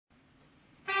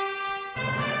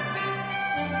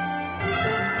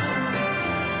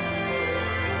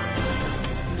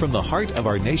from the heart of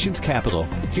our nation's capital,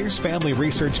 here's Family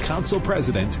Research Council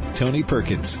President Tony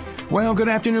Perkins. Well, good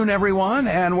afternoon, everyone,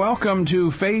 and welcome to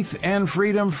Faith and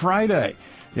Freedom Friday.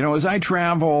 You know, as I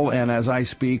travel and as I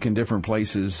speak in different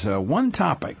places, one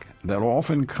topic that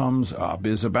often comes up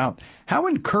is about how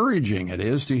encouraging it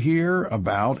is to hear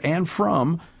about and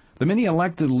from the many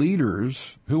elected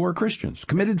leaders who are Christians,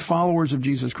 committed followers of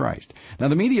Jesus Christ. Now,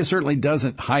 the media certainly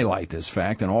doesn't highlight this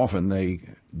fact, and often they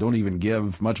don't even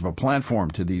give much of a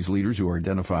platform to these leaders who are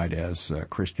identified as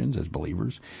Christians, as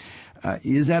believers.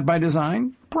 Is that by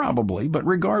design? Probably, but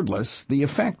regardless, the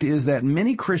effect is that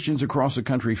many Christians across the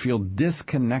country feel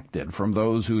disconnected from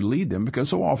those who lead them because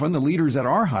so often the leaders that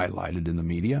are highlighted in the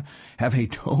media have a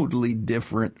totally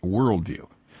different worldview.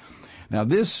 Now,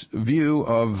 this view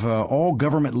of all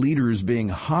government leaders being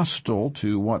hostile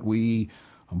to what we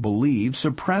believe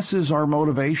suppresses our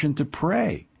motivation to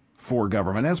pray for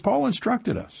government, as Paul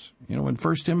instructed us. You know, in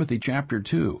 1 Timothy chapter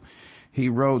 2, he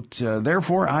wrote,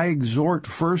 "Therefore I exhort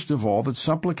first of all that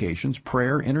supplications,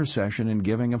 prayer, intercession, and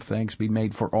giving of thanks be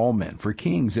made for all men, for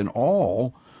kings and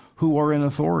all who are in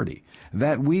authority,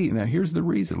 that we," now here's the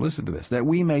reason, listen to this, "that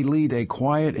we may lead a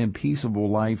quiet and peaceable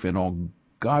life in all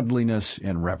godliness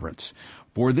and reverence.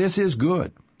 For this is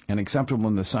good and acceptable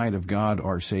in the sight of God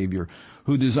our Savior,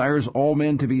 who desires all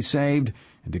men to be saved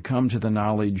and to come to the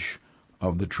knowledge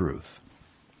of the truth."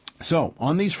 So,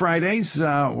 on these Fridays,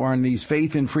 or on these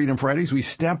Faith and Freedom Fridays, we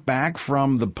step back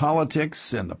from the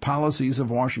politics and the policies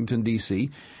of Washington, D.C.,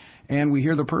 and we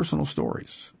hear the personal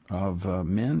stories of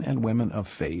men and women of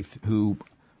faith who,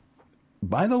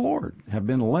 by the Lord, have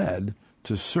been led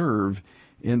to serve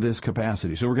in this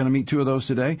capacity. So we're going to meet two of those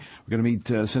today. We're going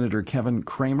to meet Senator Kevin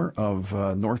Cramer of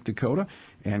North Dakota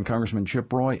and Congressman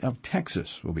Chip Roy of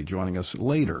Texas will be joining us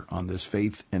later on this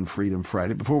Faith and Freedom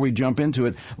Friday. Before we jump into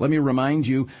it, let me remind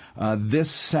you,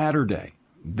 this Saturday,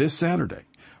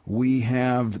 we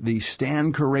have the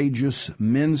Stand Courageous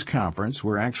Men's Conference.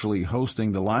 We're actually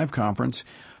hosting the live conference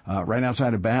right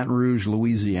outside of Baton Rouge,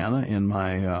 Louisiana, in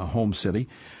my home city.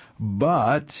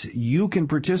 But you can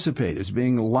participate. It's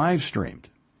being live streamed.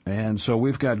 And so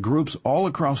we've got groups all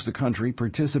across the country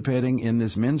participating in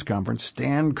this men's conference.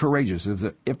 Stand Courageous.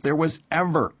 If there was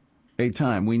ever a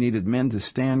time we needed men to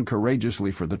stand courageously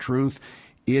for the truth,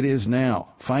 it is now.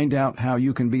 Find out how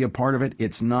you can be a part of it.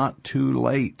 It's not too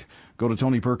late. Go to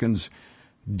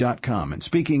TonyPerkins.com. And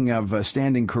speaking of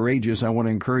standing courageous, I want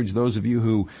to encourage those of you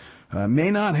who may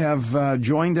not have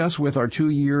joined us with our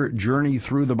 2-year journey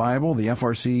through the Bible, the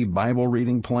FRC Bible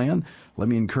reading plan. Let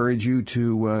me encourage you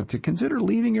to consider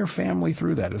leading your family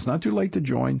through that. It's not too late to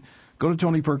join. Go to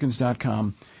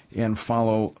TonyPerkins.com and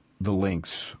follow the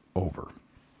links over.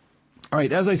 All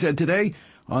right, as I said, today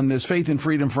on this Faith and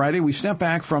Freedom Friday, we step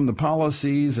back from the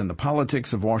policies and the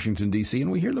politics of Washington, D.C.,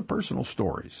 and we hear the personal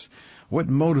stories. What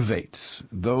motivates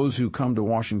those who come to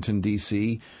Washington,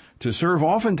 D.C., to serve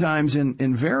oftentimes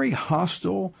in very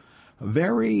hostile,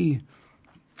 very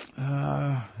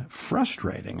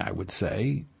frustrating, I would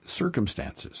say,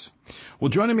 circumstances. Well,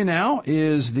 joining me now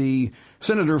is the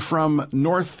senator from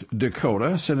North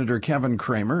Dakota, Senator Kevin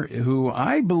Cramer, who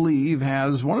I believe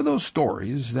has one of those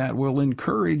stories that will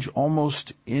encourage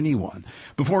almost anyone.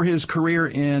 Before his career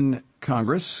in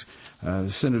Congress,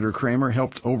 Senator Cramer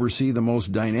helped oversee the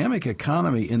most dynamic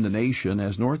economy in the nation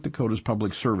as North Dakota's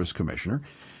Public Service Commissioner.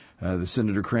 The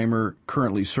Senator Cramer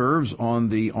currently serves on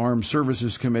the Armed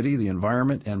Services Committee, the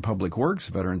Environment and Public Works,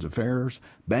 Veterans Affairs,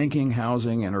 Banking,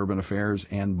 Housing and Urban Affairs,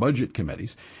 and Budget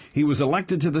Committees. He was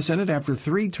elected to the Senate after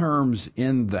 3 terms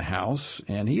in the House,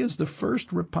 and he is the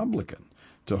first Republican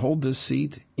to hold this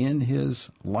seat in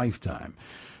his lifetime.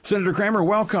 Senator Cramer,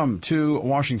 welcome to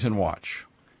Washington Watch.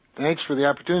 Thanks for the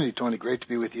opportunity, Tony. Great to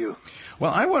be with you.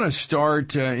 Well, I want to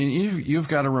start, and you've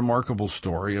got a remarkable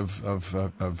story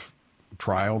of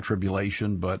trial,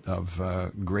 tribulation, but of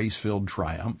grace-filled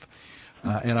triumph.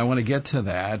 And I want to get to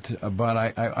that,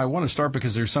 but I want to start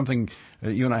because there's something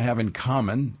you and I have in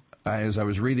common. As I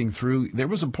was reading through, there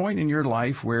was a point in your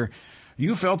life where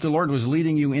you felt the Lord was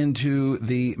leading you into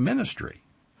the ministry,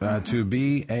 to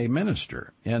be a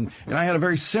minister. And I had a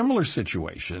very similar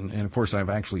situation, and of course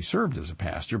I've actually served as a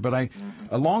pastor, but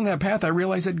along that path I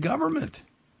realized that government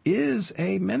is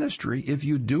a ministry if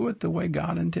you do it the way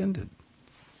God intended.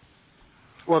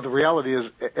 Well, the reality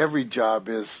is every job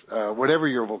is, whatever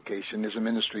your vocation, is a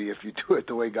ministry if you do it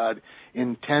the way God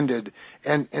intended.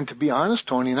 And to be honest,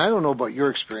 Tony, and I don't know about your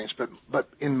experience, but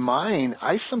in mine,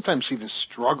 I sometimes even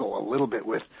struggle a little bit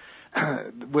with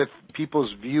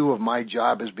people's view of my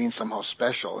job as being somehow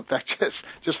special. In fact,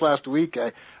 just last week,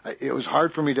 it was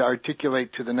hard for me to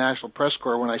articulate to the National Press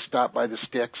Corps when I stopped by the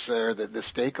Sticks or the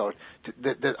Stakeout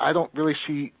that I don't really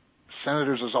see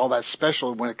senators is all that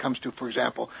special when it comes to, for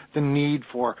example, the need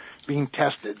for being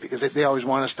tested, because they always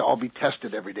want us to all be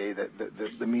tested every day,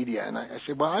 the media. And I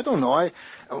say, well, I don't know.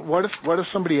 What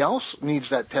if somebody else needs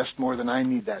that test more than I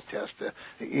need that test?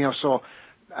 So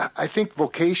I think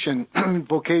vocation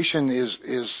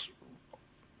is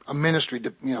a ministry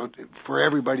to, for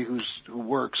everybody who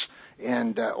works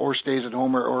and or stays at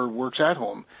home or works at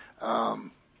home.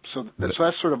 So that's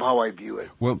sort of how I view it.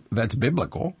 Well, that's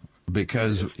biblical,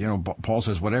 because Paul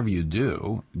says, whatever you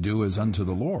do as unto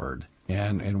the Lord,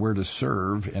 and we're to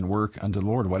serve and work unto the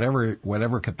Lord,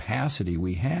 whatever capacity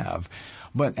we have.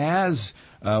 But as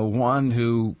one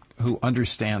who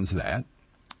understands that,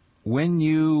 when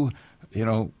you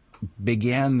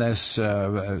began this,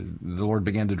 the Lord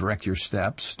began to direct your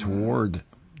steps toward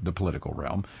the political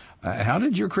realm. How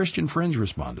did your Christian friends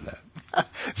respond to that?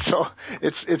 So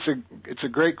it's a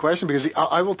great question, because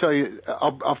I will tell you,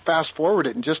 I'll fast forward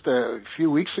it. And just a few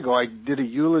weeks ago, I did a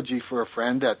eulogy for a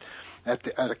friend at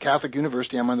a Catholic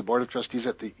university. I'm on the board of trustees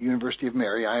at the University of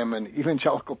Mary. I am an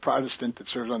evangelical Protestant that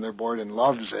serves on their board and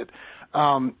loves it.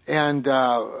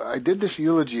 I did this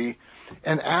eulogy,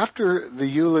 and after the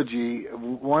eulogy,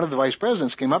 one of the vice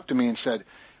presidents came up to me and said,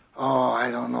 "Oh, I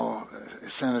don't know,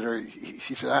 Senator."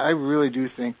 He said, "I really do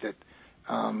think that,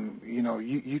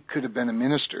 you could have been a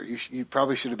minister. You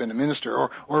probably should have been a minister.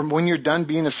 Or when you're done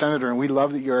being a senator, and we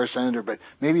love that you're a senator, but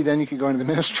maybe then you could go into the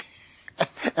ministry."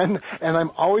 and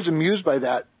I'm always amused by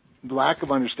that lack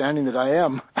of understanding that I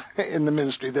am in the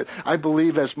ministry, that I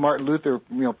believe, as Martin Luther,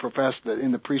 professed, that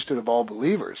in the priesthood of all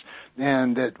believers,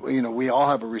 and that, we all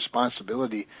have a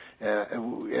responsibility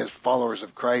as followers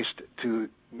of Christ to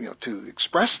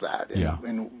express that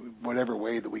in whatever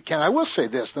way that we can. I will say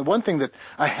this: the one thing that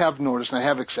I have noticed and I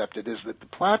have accepted is that the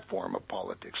platform of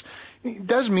politics, it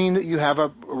does mean that you have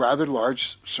a rather large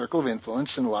circle of influence,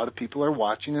 and a lot of people are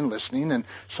watching and listening, and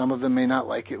some of them may not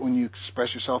like it when you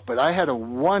express yourself. But I had a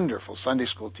wonderful Sunday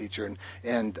school teacher,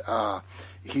 and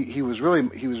he was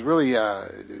really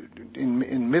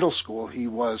in middle school. He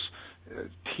was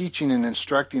teaching and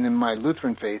instructing in my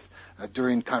Lutheran faith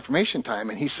during confirmation time,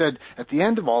 and he said, at the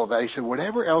end of all of that, he said,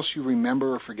 whatever else you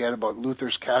remember or forget about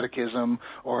Luther's catechism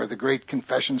or the great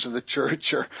confessions of the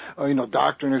church, or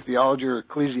doctrine or theology or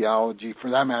ecclesiology for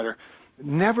that matter,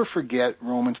 never forget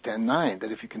Romans 10:9,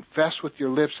 that if you confess with your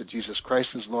lips that Jesus Christ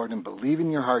is Lord and believe in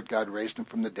your heart God raised him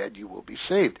from the dead, you will be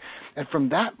saved. And from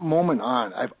that moment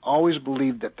on, I've always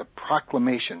believed that the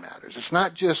proclamation matters. It's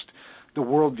not just the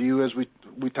worldview as we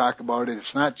talk about it.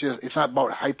 It's not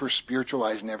about hyper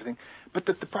spiritualizing everything, but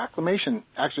that the proclamation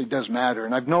actually does matter.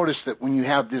 And I've noticed that when you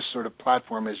have this sort of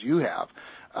platform as you have,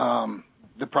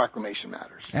 the proclamation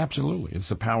matters. Absolutely. It's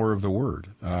the power of the word,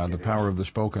 the power of the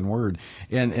spoken word.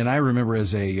 And I remember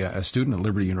as a student at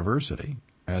Liberty University,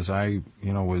 as I,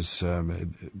 was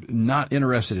not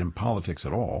interested in politics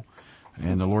at all,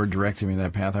 and the Lord directed me in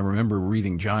that path. I remember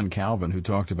reading John Calvin, who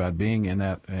talked about being in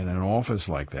an office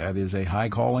like that is a high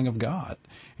calling of God.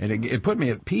 And it put me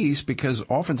at peace, because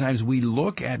oftentimes we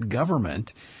look at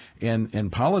government and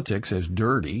politics as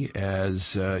dirty,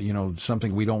 as,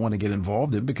 something we don't want to get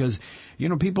involved in, because,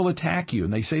 people attack you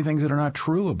and they say things that are not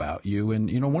true about you. And,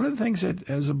 one of the things that,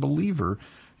 as a believer,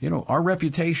 our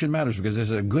reputation matters, because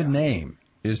there's a good name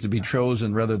is to be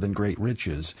chosen rather than great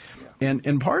riches.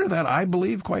 And part of that, I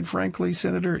believe, quite frankly,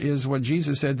 Senator, is what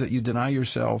Jesus said, that you deny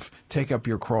yourself, take up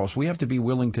your cross. We have to be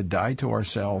willing to die to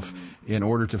ourselves in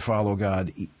order to follow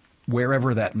God,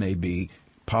 wherever that may be,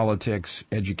 politics,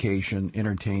 education,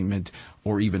 entertainment,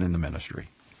 or even in the ministry.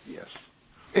 Yes.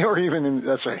 Or even in,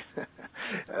 that's right.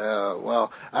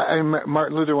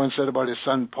 Martin Luther once said about his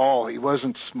son Paul, he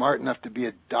wasn't smart enough to be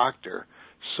a doctor,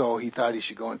 so he thought he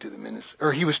should go into the ministry.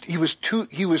 Or he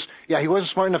wasn't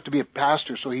smart enough to be a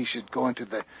pastor, so he should go into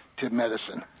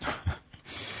medicine.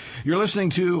 You're listening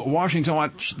to Washington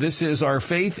Watch. This is our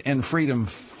Faith and Freedom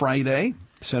Friday.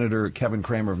 Senator Kevin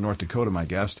Cramer of North Dakota, my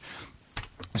guest.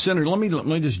 Senator, let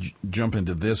me just jump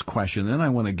into this question. Then I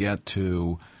want to get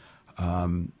to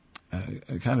kind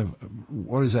of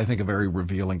what is, I think, a very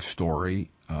revealing story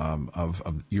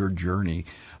of your journey.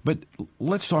 But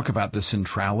let's talk about the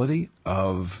centrality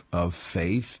of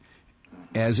faith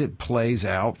as it plays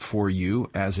out for you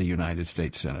as a United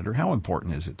States Senator. How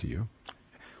important is it to you?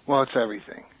 Well, it's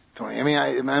everything, Tony. I mean,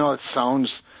 I know it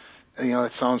sounds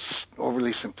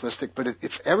overly simplistic, but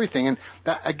it's everything. And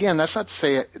that, again, that's not to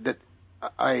say that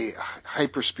I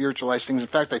hyper spiritualize things. In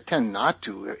fact, I tend not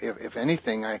to. If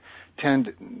anything, I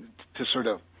tend to sort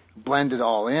of blend it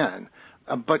all in.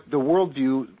 But the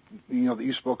worldview, that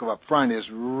you spoke of up front is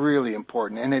really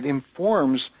important, and it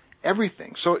informs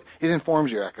everything. So it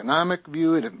informs your economic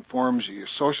view, it informs your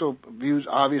social views,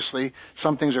 obviously.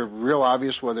 Some things are real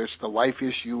obvious, whether it's the life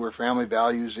issue or family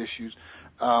values issues,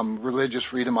 religious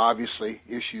freedom, obviously,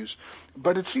 issues.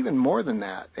 But it's even more than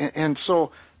that. And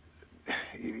so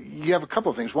you have a couple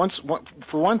of things.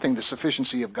 For one thing, the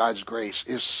sufficiency of God's grace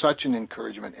is such an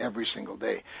encouragement every single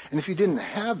day. And if you didn't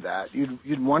have that,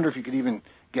 you'd wonder if you could even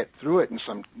get through it in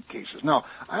some cases. Now,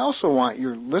 I also want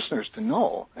your listeners to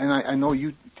know, and I know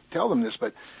you tell them this,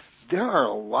 but there are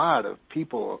a lot of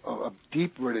people of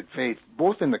deep-rooted faith,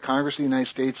 both in the Congress of the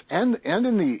United States and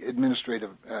in the administrative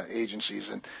agencies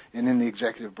and in the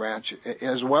executive branch,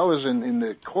 as well as in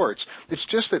the courts. It's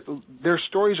just that their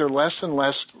stories are less and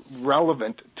less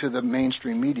relevant to the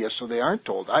mainstream media, so they aren't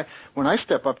told. When I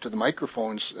step up to the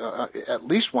microphones at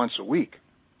least once a week,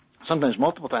 sometimes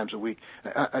multiple times a week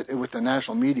with the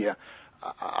national media,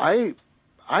 I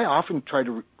often try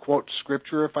to quote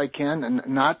Scripture if I can, and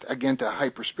not, again, to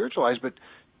hyper-spiritualize, but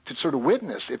to sort of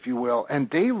witness, if you will. And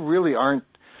they really aren't,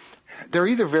 they're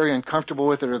either very uncomfortable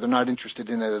with it or they're not interested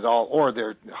in it at all, or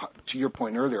they're, to your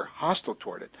point earlier, hostile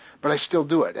toward it. But I still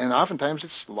do it. And oftentimes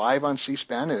it's live on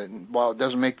C-SPAN, and while it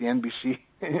doesn't make the NBC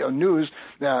news,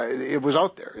 it was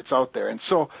out there. It's out there. And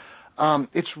so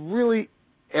it's really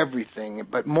everything,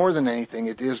 but more than anything,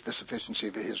 it is the sufficiency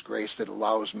of His grace that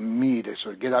allows me to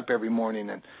sort of get up every morning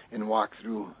and walk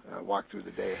through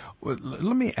the day. Well,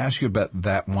 let me ask you about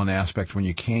that one aspect when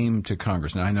you came to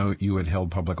Congress. Now, I know you had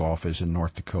held public office in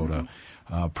North Dakota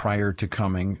prior to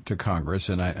coming to Congress,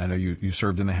 and I know you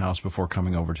served in the House before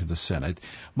coming over to the Senate.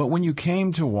 But when you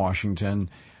came to Washington,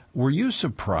 were you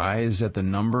surprised at the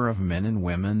number of men and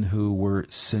women who were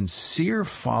sincere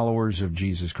followers of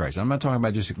Jesus Christ? I'm not talking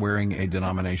about just wearing a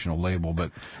denominational label,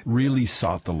 but really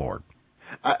sought the Lord.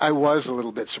 I was a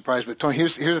little bit surprised, but Tony,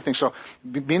 here's the thing. So,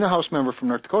 being a House member from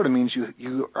North Dakota means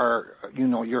you're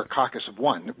a caucus of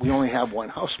one. We only have one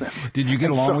House member. Did you get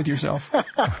along with yourself?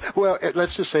 Well,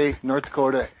 let's just say North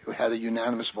Dakota had a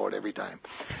unanimous vote every time.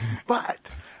 But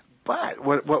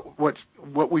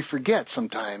what we forget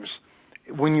sometimes,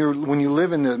 when you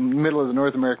live in the middle of the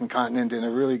North American continent in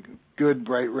a really good,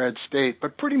 bright red state,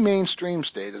 but pretty mainstream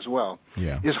state as well,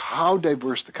 is how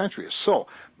diverse the country is. So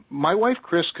my wife,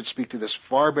 Chris, could speak to this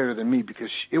far better than me because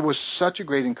it was such a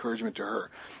great encouragement to her.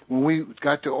 When we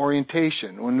got to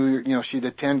orientation, when she'd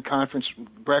attend conference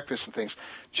breakfasts and things,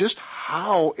 just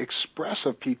how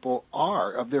expressive people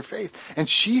are of their faith. And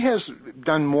she has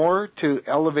done more to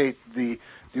elevate the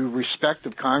respect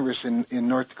of Congress in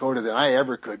North Dakota than I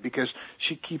ever could, because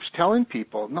she keeps telling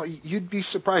people, no, you'd be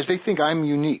surprised. They think I'm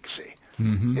unique, see.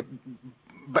 Mm-hmm.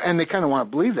 And they kind of want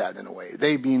to believe that in a way.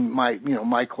 They being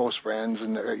my close friends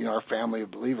and our family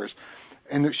of believers.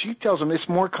 And she tells them it's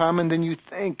more common than you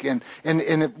think. And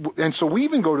so we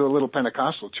even go to a little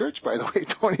Pentecostal church, by the way,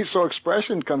 Tony, so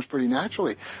expression comes pretty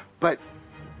naturally. But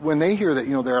when they hear that,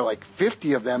 there are like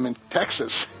 50 of them in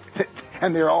Texas,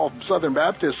 and they're all Southern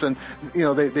Baptists, and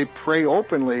they pray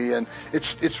openly, and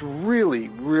it's really,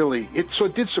 really so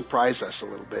it did surprise us a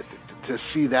little bit to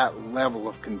see that level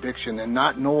of conviction and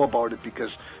not know about it because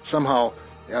somehow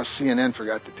CNN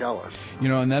forgot to tell us.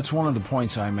 And that's one of the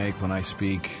points I make when I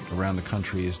speak around the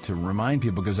country, is to remind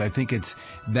people, because I think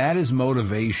that is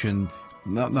motivation.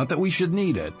 Not that we should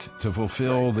need it to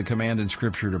fulfill the command in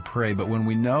Scripture to pray, but when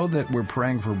we know that we're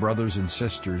praying for brothers and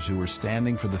sisters who are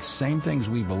standing for the same things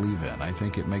we believe in, I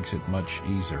think it makes it much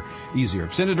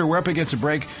easier. Senator, we're up against a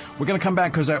break. We're going to come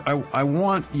back because I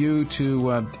want you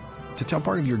to tell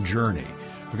part of your journey,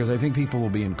 because I think people will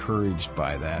be encouraged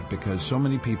by that, because so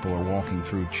many people are walking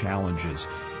through challenges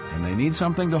and they need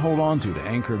something to hold on to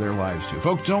anchor their lives to.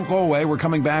 Folks, don't go away. We're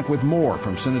coming back with more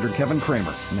from Senator Kevin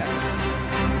Cramer next.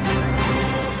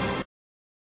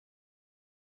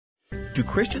 Do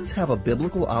Christians have a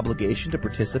biblical obligation to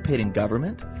participate in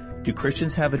government? Do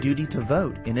Christians have a duty to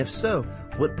vote? And if so,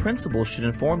 what principles should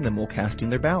inform them while casting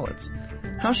their ballots?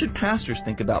 How should pastors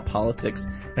think about politics,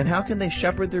 and how can they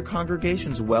shepherd their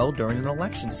congregations well during an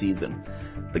election season?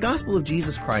 The gospel of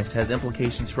Jesus Christ has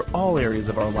implications for all areas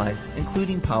of our life,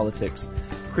 including politics.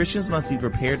 Christians must be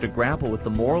prepared to grapple with the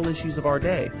moral issues of our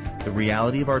day, the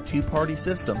reality of our two-party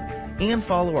system, and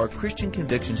follow our Christian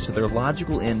convictions to their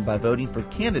logical end by voting for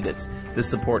candidates that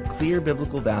support clear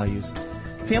biblical values.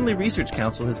 Family Research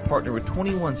Council has partnered with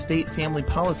 21 state family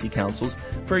policy councils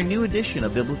for a new edition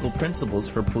of Biblical Principles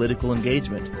for Political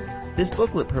Engagement. This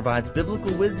booklet provides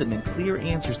biblical wisdom and clear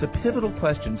answers to pivotal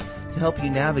questions to help you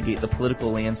navigate the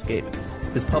political landscape.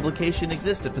 This publication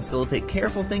exists to facilitate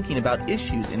careful thinking about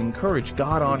issues and encourage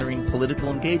God-honoring political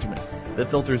engagement that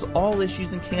filters all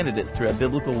issues and candidates through a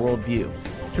biblical worldview.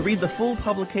 To read the full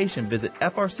publication, visit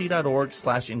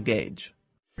frc.org/engage.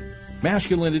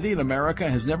 Masculinity in America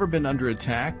has never been under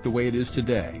attack the way it is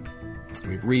today.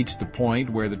 We've reached the point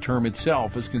where the term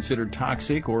itself is considered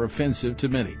toxic or offensive to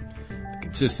many. The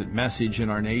consistent message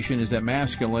in our nation is that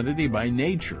masculinity by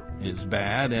nature is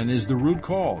bad and is the root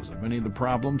cause of many of the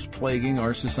problems plaguing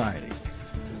our society.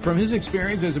 From his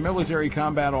experience as a military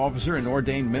combat officer and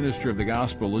ordained minister of the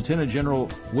gospel, Lieutenant General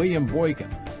William Boykin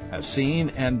has seen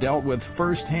and dealt with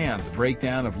firsthand the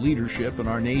breakdown of leadership in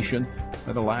our nation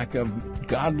by the lack of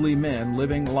godly men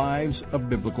living lives of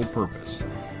biblical purpose.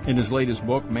 In his latest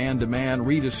book, Man to Man,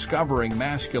 Rediscovering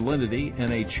Masculinity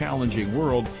in a Challenging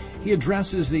World, he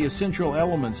addresses the essential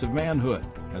elements of manhood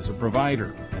as a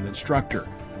provider, an instructor,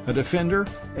 a defender,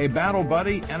 a battle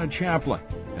buddy, and a chaplain,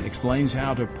 and explains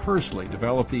how to personally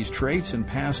develop these traits and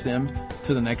pass them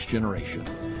to the next generation.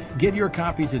 Get your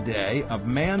copy today of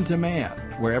Man to Man,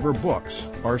 wherever books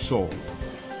are sold.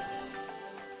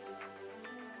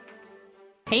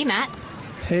 Hey, Matt.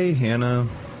 Hey, Hannah.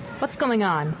 What's going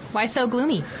on? Why so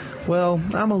gloomy? Well,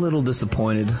 I'm a little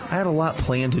disappointed. I had a lot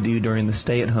planned to do during the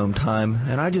stay-at-home time,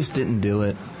 and I just didn't do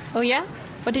it. Oh, yeah?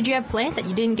 What did you have planned that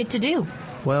you didn't get to do?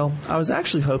 Well, I was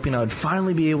actually hoping I would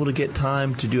finally be able to get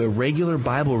time to do a regular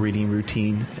Bible reading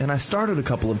routine, and I started a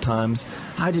couple of times.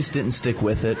 I just didn't stick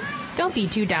with it. Don't be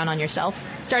too down on yourself.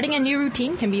 Starting a new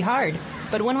routine can be hard,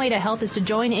 but one way to help is to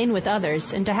join in with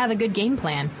others and to have a good game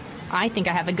plan. I think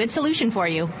I have a good solution for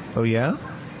you. Oh, yeah?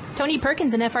 Tony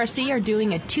Perkins and FRC are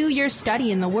doing a 2-year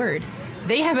study in the Word.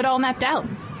 They have it all mapped out.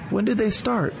 When did they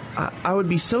start? I would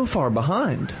be so far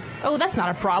behind. Oh, that's not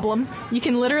a problem. You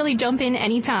can literally jump in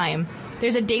anytime.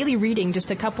 There's a daily reading, just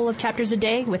a couple of chapters a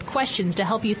day, with questions to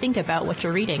help you think about what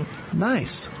you're reading.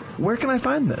 Nice. Where can I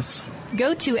find this?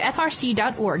 Go to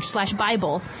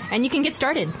frc.org/Bible, and you can get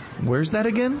started. Where's that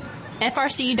again?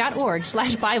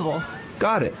 frc.org/Bible.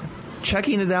 Got it.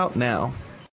 Checking it out now.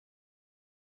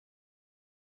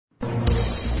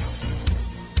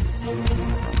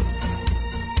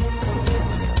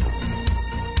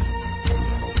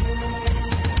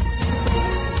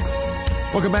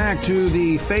 Welcome back to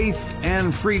the Faith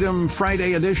and Freedom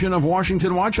Friday edition of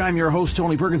Washington Watch. I'm your host,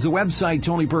 Tony Perkins. The website,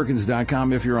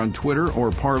 TonyPerkins.com. If you're on Twitter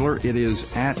or Parler, it is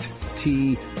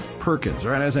 @TPerkins.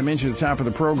 All right, as I mentioned at the top of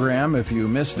the program, if you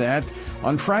missed that,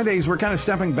 on Fridays we're kind of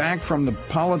stepping back from the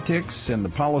politics and the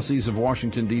policies of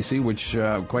Washington, D.C., which,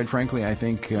 quite frankly, I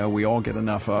think we all get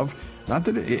enough of. Not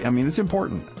that it's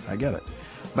important. I get it.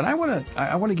 But I want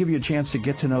to give you a chance to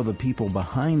get to know the people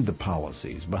behind the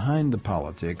policies, behind the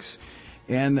politics,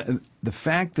 and the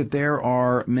fact that there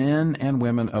are men and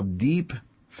women of deep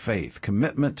faith,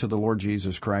 commitment to the Lord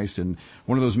Jesus Christ. And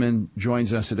one of those men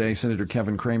joins us today, Senator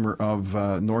Kevin Cramer of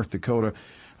North Dakota.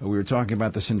 We were talking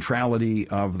about the centrality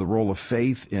of the role of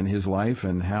faith in his life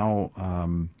and how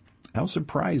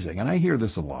surprising. And I hear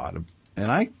this a lot,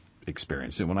 and I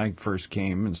experienced it when I first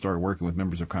came and started working with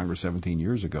members of Congress 17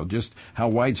 years ago, just how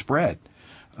widespread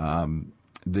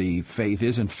the faith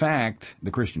is. In fact,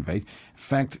 the Christian faith. In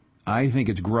fact, I think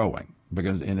it's growing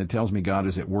and it tells me God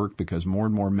is at work because more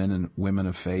and more men and women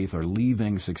of faith are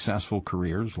leaving successful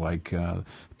careers like the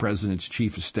President's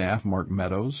Chief of Staff, Mark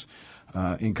Meadows,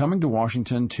 in coming to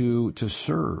Washington to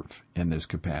serve in this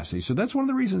capacity. So that's one of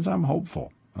the reasons I'm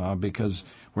hopeful, because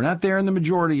we're not there in the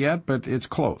majority yet, but it's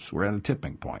close. We're at a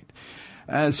tipping point.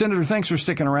 Senator, thanks for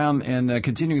sticking around and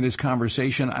continuing this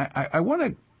conversation. I want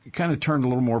to kind of turn a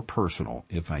little more personal,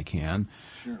 if I can.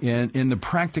 Sure. In the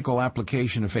practical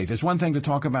application of faith. It's one thing to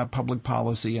talk about public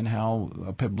policy and how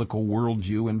a biblical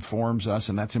worldview informs us,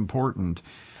 and that's important.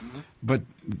 Mm-hmm. But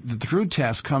the true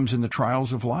test comes in the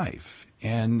trials of life.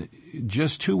 And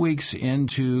just 2 weeks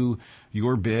into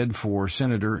your bid for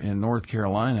senator in North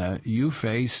Carolina, you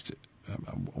faced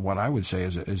what I would say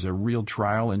is a real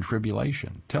trial and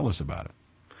tribulation. Tell us about it.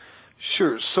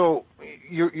 Sure. So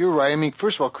you're right. I mean,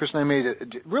 first of all, Chris and I made a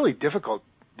really difficult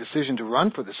decision to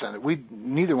run for the Senate.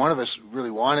 Neither one of us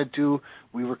really wanted to.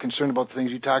 We were concerned about the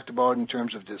things you talked about in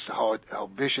terms of just how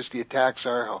vicious the attacks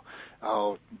are,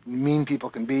 how mean people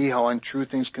can be, how untrue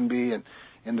things can be, and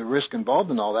the risk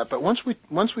involved in all that. But once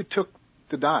we took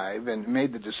the dive and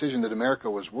made the decision that America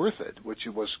was worth it, which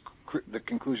was the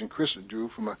conclusion Chris drew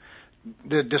from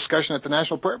the discussion at the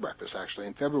National Prayer Breakfast, actually,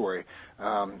 in February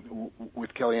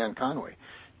with Kellyanne Conway.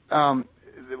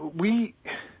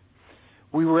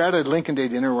 We were at a Lincoln Day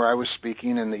dinner where I was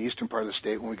speaking in the eastern part of the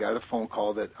state when we got a phone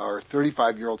call that our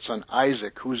 35-year-old son,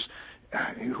 Isaac, who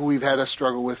we've had a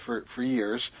struggle with for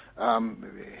years,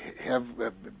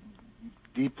 have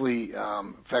deeply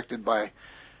affected by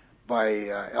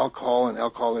alcohol and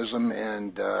alcoholism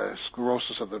and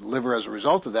sclerosis of the liver as a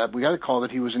result of that. We got a call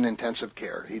that he was in intensive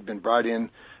care. He'd been brought in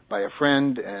by a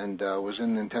friend and was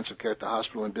in intensive care at the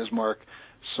hospital in Bismarck.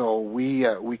 So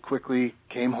we quickly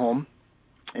came home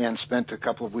and spent a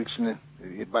couple of weeks at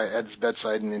his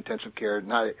bedside in intensive care,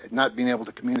 not being able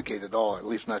to communicate at all, at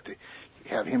least not to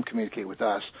have him communicate with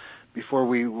us, before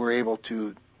we were able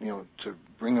to to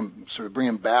bring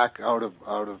him back out of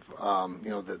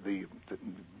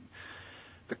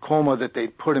the coma that they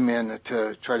put him in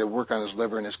to try to work on his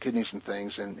liver and his kidneys and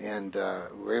things, and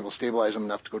were able to stabilize him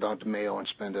enough to go down to Mayo and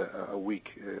spend a week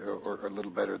or a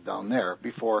little better down there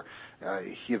before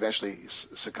he eventually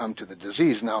succumbed to the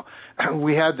disease. Now,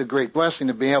 we had the great blessing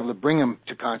of being able to bring him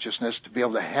to consciousness, to be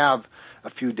able to have a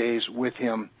few days with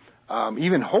him,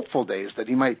 even hopeful days that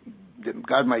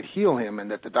God might heal him and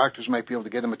that the doctors might be able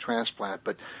to get him a transplant,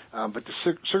 but the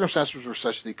circumstances were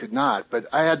such that he could not. But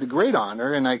I had the great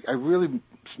honor, and I really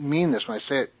mean this when I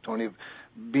say it, Tony, of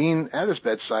being at his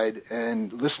bedside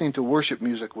and listening to worship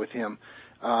music with him,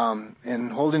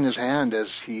 and holding his hand as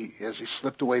he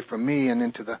slipped away from me and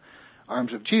into the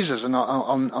arms of Jesus. And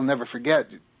I'll never forget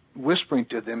whispering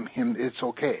to him, "It's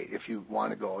okay if you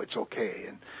want to go. It's okay."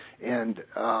 And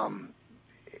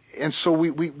so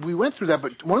we went through that.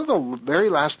 But one of the very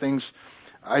last things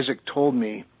Isaac told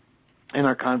me in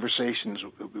our conversations,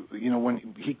 when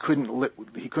he couldn't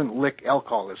lick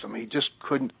alcoholism, he just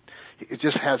couldn't. It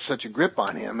just had such a grip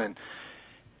on him, and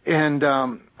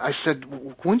I said,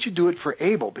 "Wouldn't you do it for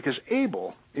Abel? Because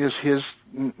Abel is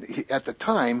at the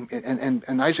time,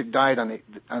 and Isaac died on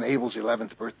Abel's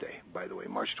 11th birthday, by the way,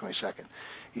 March 22nd.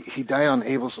 He died on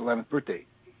Abel's 11th birthday.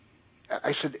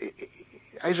 I said,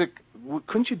 Isaac,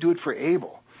 couldn't you do it for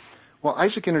Abel? Well,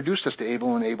 Isaac introduced us to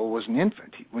Abel when Abel was an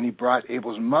infant, when he brought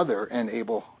Abel's mother and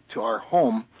Abel to our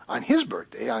home on his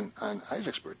birthday, on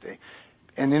Isaac's birthday,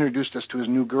 and introduced us to his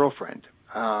new girlfriend.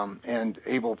 And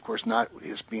Abel, of course, not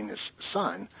being his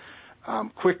son,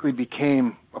 quickly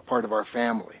became a part of our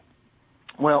family.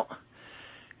 Well,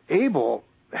 Abel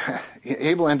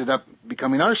ended up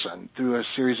becoming our son through a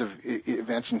series of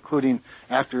events, including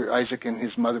after Isaac and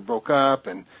his mother broke up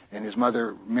and his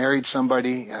mother married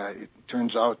somebody. It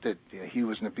turns out that he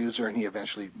was an abuser, and he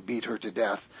eventually beat her to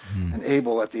death. And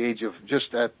Abel, at the age of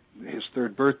just at his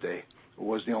 3rd birthday,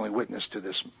 was the only witness to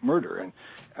this murder. And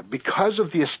because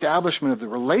of the establishment of the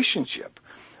relationship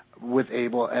with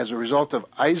Abel as a result of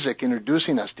Isaac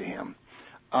introducing us to him,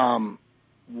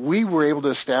 we were able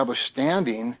to establish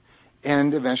standing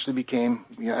and eventually became,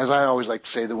 as I always like to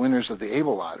say, the winners of the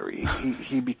Abel lottery.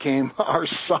 He became our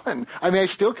son. I mean,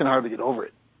 I still can hardly get over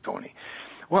it, Tony.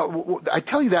 Well, I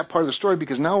tell you that part of the story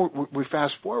because now we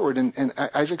fast forward, and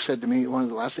Isaac said to me, one of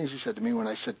the last things he said to me when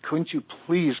I said, "Couldn't you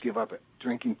please give up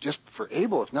drinking just for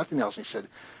Abel, if nothing else?" He said,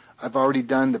 "I've already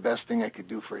done the best thing I could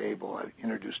do for Abel. I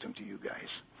introduced him to you guys."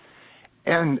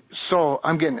 And so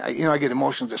I get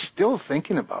emotional just still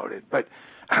thinking about it. But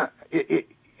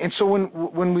and so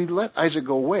when we let Isaac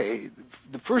go away,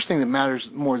 the first thing that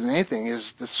matters more than anything is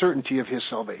the certainty of his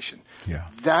salvation. Yeah.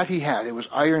 That he had. It was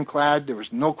ironclad. There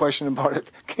was no question about it.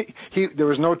 There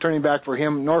was no turning back for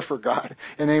him nor for God.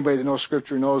 And anybody that knows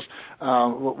Scripture knows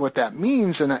what that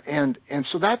means. And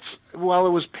so that's, while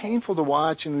it was painful to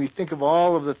watch, and we think of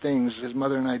all of the things his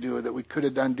mother and I do that we could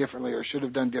have done differently or should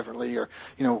have done differently, or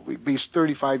he's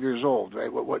 35 years old,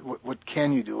 right? What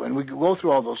can you do? And we go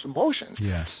through all those emotions.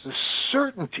 Yes. The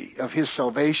certainty of his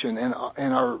salvation and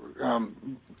our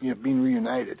being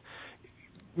reunited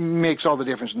makes all the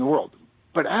difference in the world.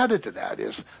 But added to that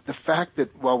is the fact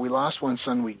that while we lost one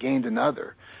son, we gained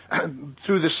another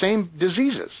through the same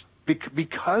diseases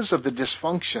because of the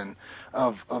dysfunction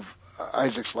of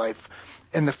Isaac's life,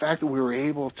 and the fact that we were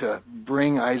able to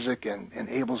bring Isaac and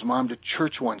Abel's mom to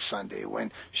church one Sunday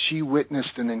when she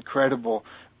witnessed an incredible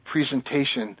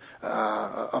presentation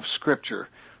of Scripture.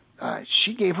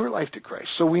 She gave her life to Christ.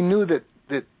 So we knew that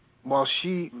while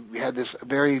she had this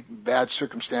very bad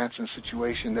circumstance and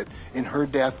situation, that in her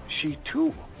death, she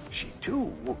too,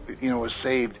 was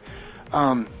saved.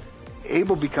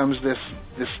 Abel becomes this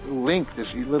link,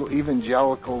 this little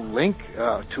evangelical link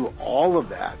to all of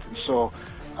that. And so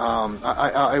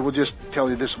I will just tell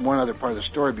you this one other part of the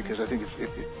story because I think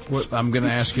Well, I'm going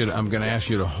to ask you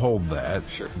to hold that,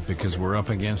 Sure. because we're up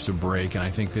against a break, and I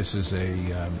think this is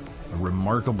a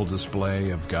remarkable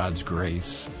display of God's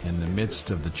grace in the midst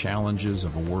of the challenges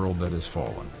of a world that has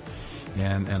fallen.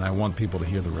 And I want people to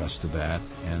hear the rest of that.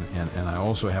 And I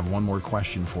also have one more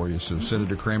question for you. So,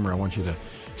 Senator Kramer, I want you to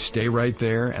stay right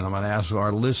there, and I'm going to ask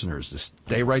our listeners to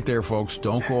stay right there, folks.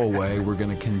 Don't go away. We're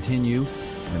going to continue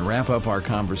and wrap up our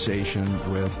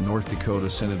conversation with North Dakota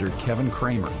Senator Kevin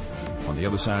Kramer on the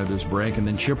other side of this break. And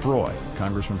then Chip Roy,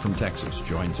 Congressman from Texas,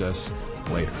 joins us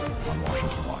later on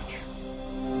Washington Watch.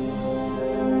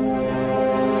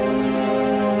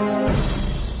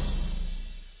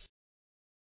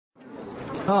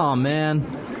 Oh, man.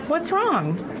 What's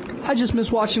wrong? I just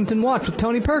missed Washington Watch with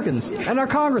Tony Perkins, and our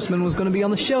congressman was going to be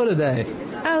on the show today.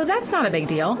 Oh, that's not a big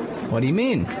deal. What do you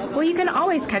mean? Well, you can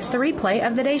always catch the replay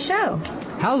of the day's show.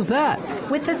 How's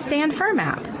that? With the Stand Firm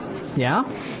app. Yeah?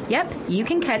 Yep, you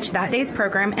can catch that day's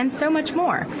program and so much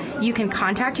more. You can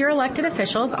contact your elected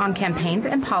officials on campaigns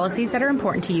and policies that are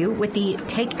important to you with the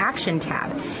Take Action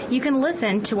tab. You can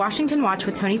listen to Washington Watch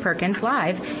with Tony Perkins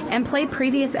live and play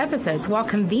previous episodes while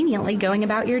conveniently going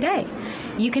about your day.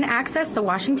 You can access the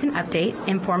Washington Update,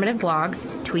 informative blogs,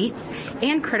 tweets,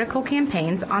 and critical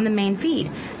campaigns on the main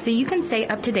feed, so you can stay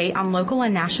up to date on local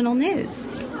and national news.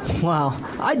 Wow,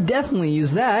 I definitely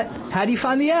use that. How do you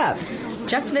find the app?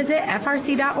 Just visit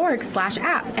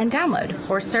frc.org/app and download,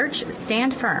 or search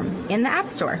Stand Firm in the App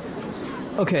Store.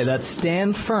 Okay, that's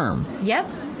Stand Firm. Yep,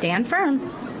 Stand Firm.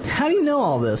 How do you know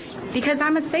all this? Because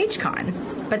I'm a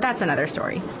SageCon, but that's another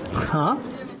story. Huh?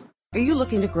 Are you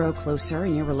looking to grow closer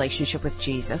in your relationship with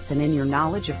Jesus and in your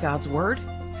knowledge of God's Word?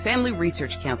 Family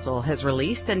Research Council has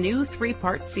released a new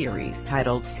 3-part series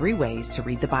titled 3 Ways to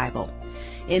Read the Bible.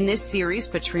 In this series,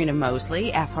 Patrina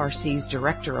Mosley, FRC's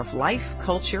Director of Life,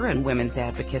 Culture, and Women's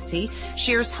Advocacy,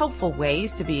 shares helpful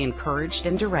ways to be encouraged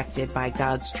and directed by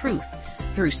God's truth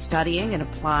through studying and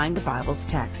applying the Bible's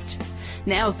text.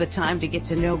 Now's the time to get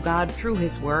to know God through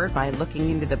His Word by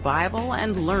looking into the Bible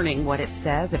and learning what it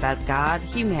says about God,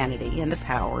 humanity, and the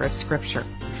power of Scripture.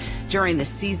 During this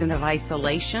season of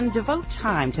isolation, devote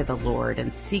time to the Lord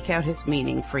and seek out His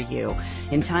meaning for you.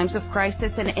 In times of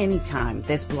crisis and any time,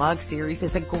 this blog series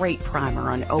is a great primer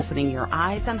on opening your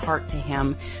eyes and heart to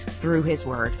Him through His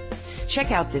Word.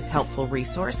 Check out this helpful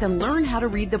resource and learn how to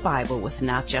read the Bible with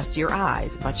not just your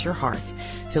eyes, but your heart.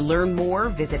 To learn more,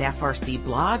 visit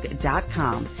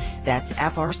frcblog.com. That's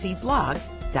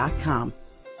frcblog.com.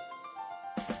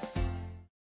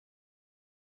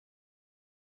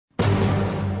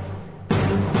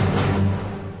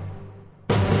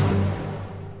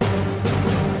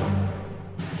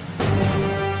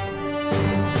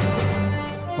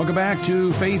 Welcome back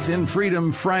to Faith and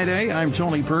Freedom Friday. I'm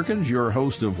Tony Perkins, your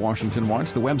host of Washington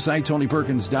Watch. The website,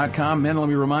 TonyPerkins.com. Men, let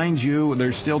me remind you,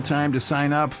 there's still time to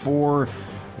sign up for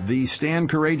the Stand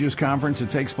Courageous Conference that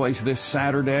takes place this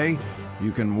Saturday.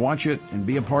 You can watch it and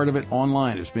be a part of it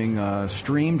online. It's being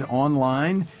streamed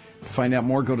online. To find out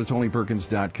more, go to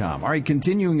TonyPerkins.com. All right,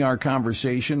 continuing our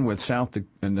conversation with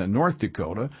North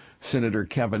Dakota, Senator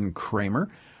Kevin Cramer.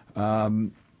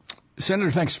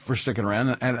 Senator, thanks for sticking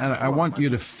around, and I want you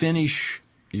to finish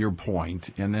your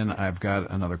point, and then I've got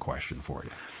another question for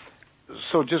you.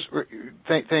 So just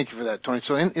thank you for that, Tony.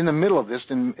 So in the middle of this,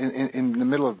 in the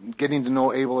middle of getting to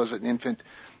know Abel as an infant,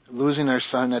 losing our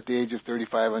son at the age of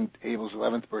 35 on Abel's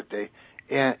 11th birthday,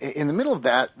 and in the middle of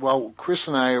that, while Chris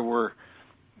and I were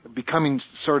becoming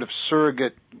sort of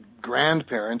surrogate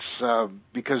grandparents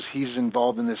because he's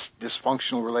involved in this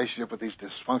dysfunctional relationship with these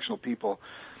dysfunctional people,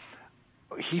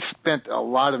 he spent a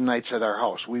lot of nights at our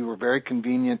house. We were very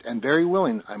convenient and very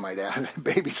willing, I might add,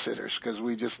 babysitters, because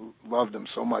we just loved him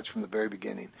so much from the very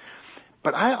beginning.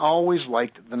 But I always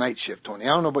liked the night shift, Tony.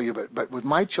 I don't know about you, but with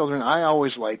my children, I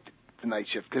always liked the night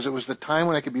shift because it was the time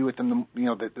when I could be with them,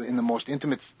 in the most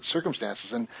intimate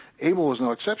circumstances. And Abel was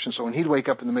no exception. So when he'd wake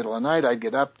up in the middle of the night, I'd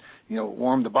get up,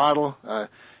 warm the bottle,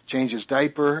 change his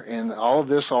diaper, and all of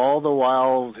this, all the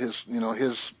while his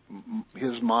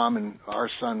mom and our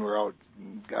son were out,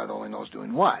 God only knows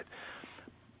doing what.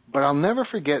 But I'll never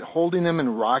forget holding him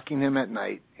and rocking him at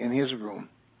night in his room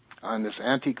on this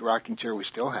antique rocking chair we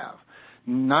still have,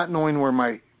 not knowing where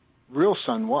my real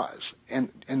son was,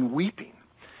 and weeping.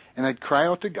 And I'd cry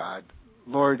out to God,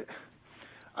 Lord,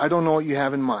 I don't know what you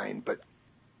have in mind, but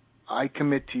I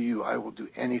commit to you, I will do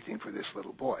anything for this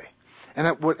little boy.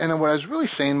 And what I was really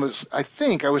saying was, I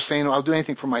think I was saying, I'll do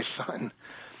anything for my son.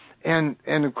 And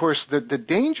of course, the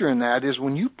danger in that is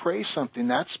when you pray something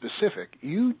that specific,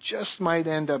 you just might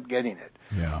end up getting it.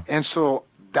 Yeah. And so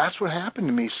that's what happened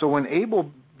to me. So when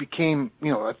Abel became,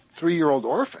 a 3-year-old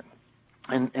orphan,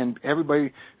 and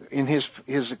everybody in his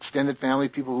extended family,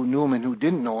 people who knew him and who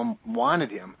didn't know him,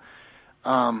 wanted him,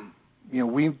 all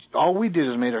we did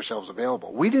is made ourselves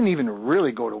available. We didn't even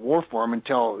really go to war for him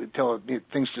until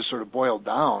things just sort of boiled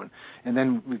down, and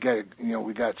then we got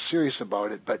serious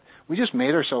about it. But we just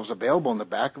made ourselves available in the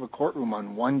back of a courtroom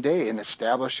on one day and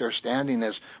established our standing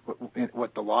as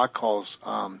what the law calls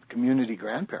community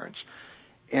grandparents.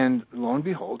 And lo and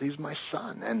behold, he's my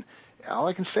son. And all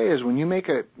I can say is when you make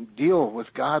a deal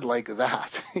with God like that,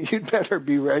 you'd better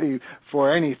be ready for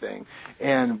anything.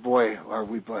 And boy, are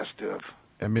we blessed to have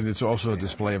I mean, it's also a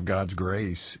display of God's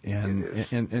grace.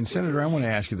 And Senator, I want to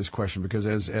ask you this question because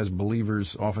as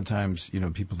believers, oftentimes,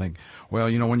 people think, well,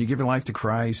 when you give your life to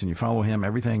Christ and you follow Him,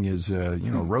 everything is,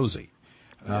 rosy.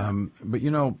 Yeah. But,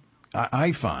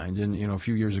 I find, and, a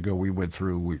few years ago we went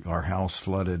through, our house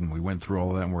flooded and we went through all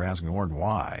of that and we're asking the Lord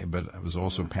why. But I was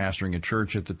also pastoring a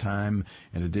church at the time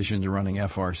in addition to running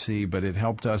FRC, but it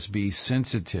helped us be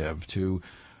sensitive to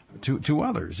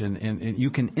others. And you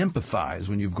can empathize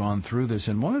when you've gone through this.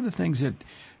 And one of the things that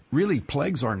really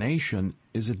plagues our nation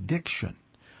is addiction.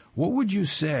 What would you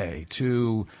say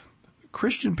to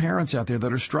Christian parents out there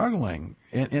that are struggling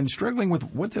and struggling with,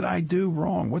 what did I do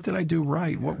wrong? What did I do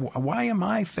right? Why am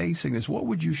I facing this? What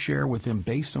would you share with them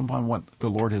based upon what the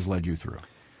Lord has led you through?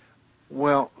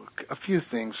 Well, a few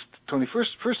things, Tony.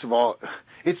 First of all,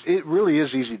 it really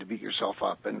is easy to beat yourself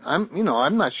up, and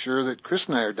I'm not sure that Chris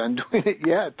and I are done doing it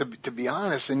yet, to be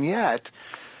honest. And yet,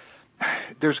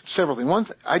 there's several things. One,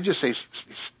 I'd just say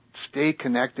stay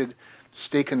connected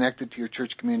to your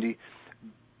church community,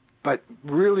 but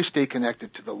really stay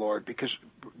connected to the Lord, because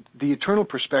the eternal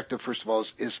perspective, first of all,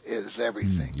 is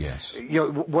everything. Yes.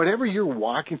 Whatever you're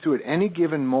walking through at any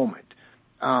given moment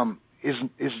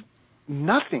is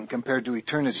nothing compared to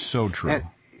eternity. So true. And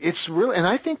it's really, and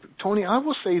I think, Tony, I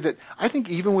will say that I think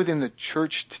even within the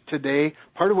church today,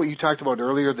 part of what you talked about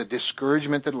earlier, the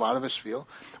discouragement that a lot of us feel,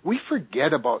 we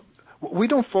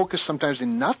don't focus sometimes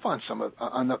enough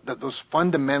on those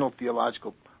fundamental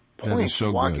theological points. That is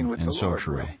so walking good with and the so Lord,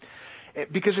 true. right?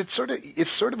 Because it's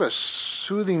sort of a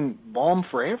soothing balm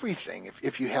for everything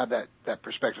if you have that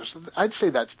perspective. So I'd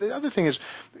say that's the other thing is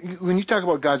when you talk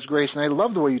about God's grace, and I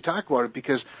love the way you talk about it,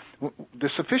 because the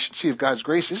sufficiency of God's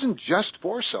grace isn't just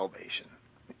for salvation.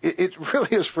 It really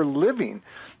is for living,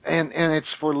 and it's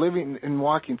for living and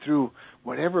walking through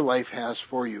whatever life has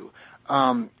for you.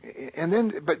 And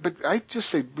then, but I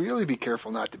just say really be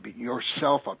careful not to beat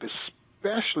yourself up,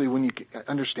 especially when you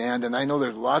understand, and I know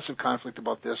there's lots of conflict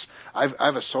about this. I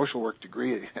have a social work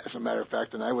degree, as a matter of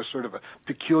fact, and I was sort of a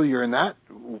peculiar in that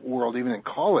world, even in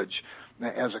college,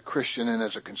 as a Christian and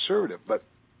as a conservative. But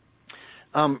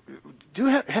do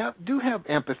have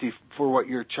empathy for what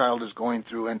your child is going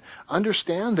through, and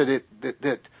understand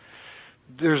that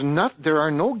there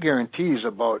are no guarantees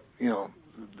about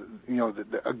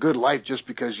a good life just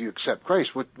because you accept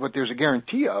Christ. What there's a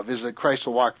guarantee of is that Christ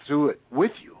will walk through it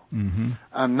with you.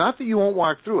 Mm-hmm. Not that you won't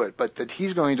walk through it, but that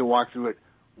He's going to walk through it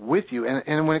with you.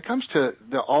 And when it comes to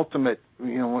the ultimate,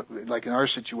 like in our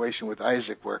situation with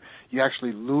Isaac, where you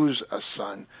actually lose a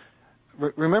son,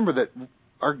 remember that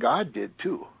our God did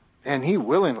too, and He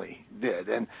willingly did,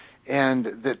 and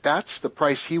that's the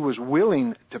price He was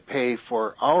willing to pay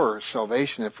for our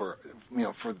salvation and for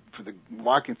the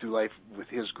walking through life with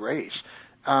His grace.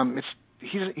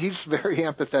 He's very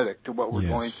empathetic to what we're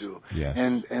going through,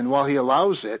 and while He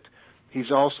allows it,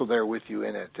 He's also there with you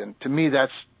in it. And to me,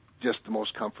 that's just the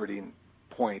most comforting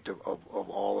point of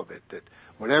all of it. That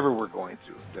whatever we're going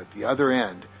through, that the other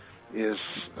end is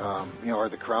are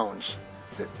the crowns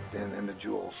and the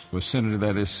jewels. Well, Senator,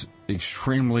 that is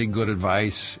extremely good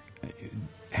advice.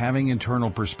 Having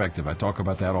internal perspective, I talk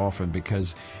about that often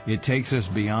because it takes us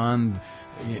beyond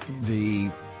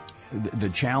the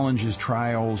challenges,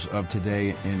 trials of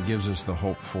today, and gives us the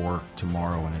hope for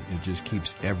tomorrow, and it just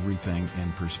keeps everything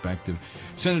in perspective.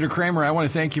 Senator Kramer, I want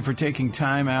to thank you for taking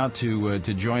time out to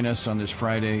join us on this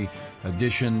Friday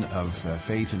edition of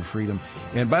Faith and Freedom.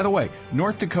 And by the way,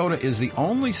 North Dakota is the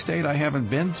only state I haven't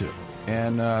been to,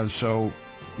 and so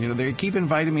they keep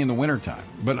inviting me in the wintertime.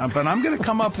 But I'm going to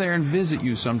come up there and visit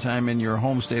you sometime in your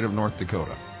home state of North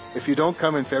Dakota. If you don't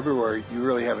come in February, you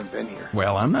really haven't been here.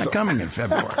 Well, I'm not coming in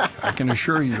February. I can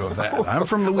assure you of that. I'm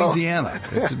from Louisiana.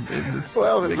 It's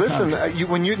listen.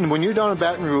 When you're down in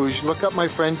Baton Rouge, look up my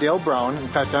friend Dale Brown. In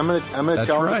fact, I'm going to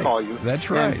tell him to call you. That's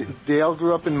right. And Dale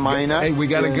grew up in Minot. Hey, we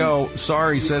got to go.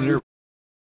 Sorry, Senator.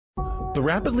 The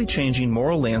rapidly changing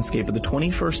moral landscape of the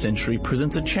 21st century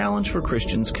presents a challenge for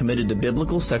Christians committed to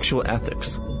biblical sexual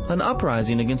ethics. An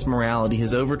uprising against morality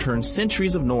has overturned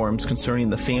centuries of norms concerning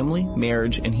the family,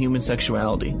 marriage, and human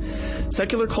sexuality.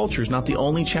 Secular culture is not the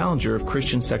only challenger of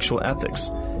Christian sexual ethics.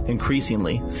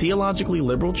 Increasingly, theologically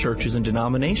liberal churches and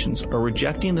denominations are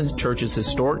rejecting the church's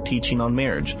historic teaching on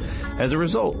marriage. As a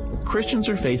result, Christians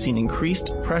are facing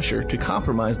increased pressure to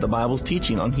compromise the Bible's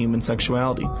teaching on human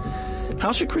sexuality.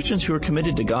 How should Christians who are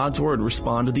committed to God's Word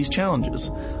respond to these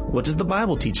challenges? What does the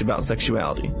Bible teach about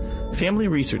sexuality? Family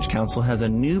Research Council has a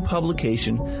new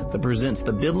publication that presents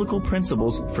the biblical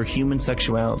principles for human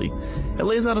sexuality. It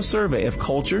lays out a survey of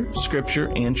culture,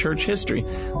 scripture, and church history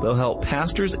that'll help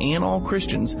pastors and all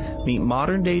Christians meet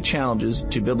modern-day challenges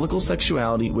to biblical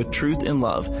sexuality with truth and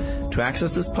love. To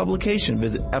access this publication,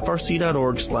 visit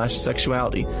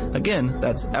frc.org/sexuality. Again,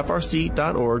 that's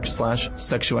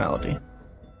frc.org/sexuality.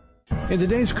 In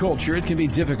today's culture, it can be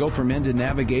difficult for men to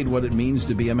navigate what it means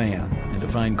to be a man and to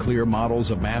find clear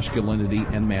models of masculinity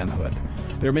and manhood.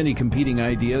 There are many competing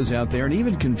ideas out there and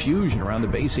even confusion around the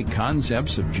basic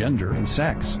concepts of gender and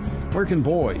sex. Where can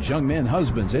boys, young men,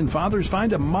 husbands, and fathers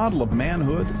find a model of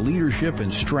manhood, leadership,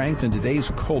 and strength in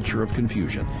today's culture of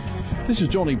confusion? This is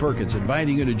Tony Perkins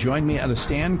inviting you to join me at a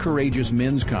Stand Courageous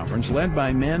Men's Conference led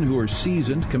by men who are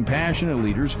seasoned, compassionate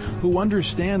leaders who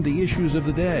understand the issues of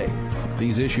the day.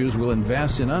 These issues will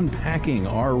invest in unpacking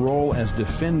our role as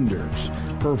defenders,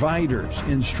 providers,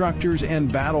 instructors,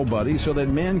 and battle buddies so that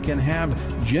men can have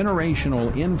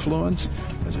generational influence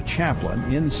as a chaplain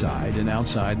inside and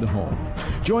outside the home.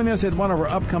 Join us at one of our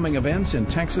upcoming events in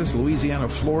Texas, Louisiana,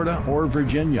 Florida, or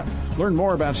Virginia. Learn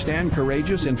more about Stand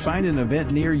Courageous and find an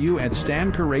event near you at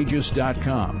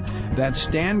standcourageous.com. That's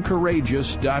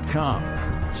standcourageous.com.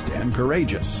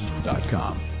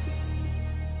 standcourageous.com.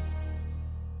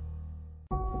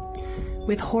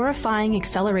 With horrifying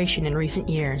acceleration in recent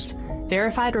years,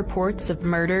 verified reports of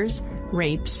murders,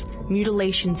 rapes,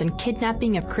 mutilations, and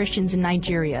kidnapping of Christians in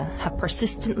Nigeria have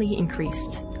persistently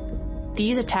increased.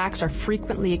 These attacks are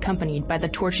frequently accompanied by the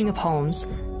torching of homes,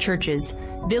 churches,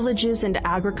 villages, and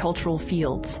agricultural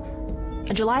fields.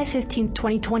 A July 15,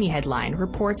 2020 headline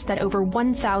reports that over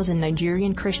 1,000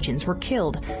 Nigerian Christians were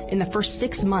killed in the first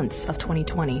 6 months of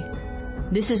 2020.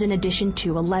 This is in addition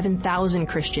to 11,000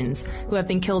 Christians who have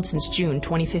been killed since June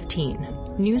 2015.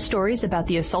 News stories about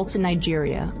the assaults in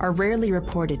Nigeria are rarely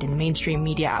reported in mainstream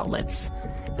media outlets,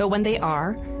 but when they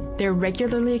are, they're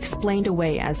regularly explained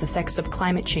away as effects of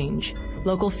climate change,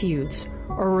 local feuds,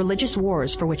 or religious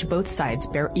wars for which both sides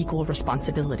bear equal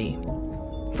responsibility.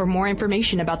 For more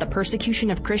information about the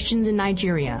persecution of Christians in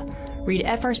Nigeria, read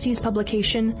FRC's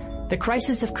publication, The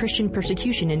Crisis of Christian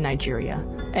Persecution in Nigeria,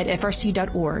 at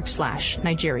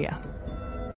frc.org/Nigeria.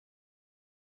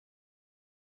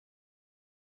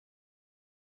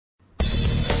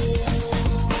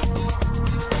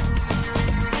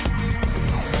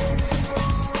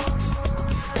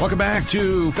 Welcome back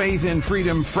to Faith and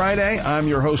Freedom Friday. I'm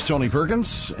your host, Tony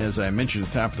Perkins. As I mentioned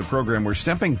at the top of the program, we're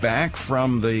stepping back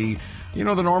from the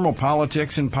normal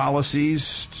politics and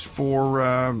policies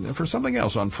for something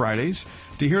else on Fridays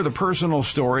to hear the personal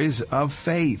stories of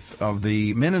faith of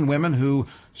the men and women who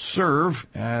serve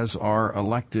as our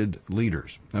elected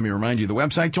leaders. Let me remind you, the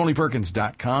website,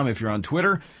 TonyPerkins.com. If you're on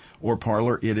Twitter or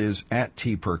Parler, it is at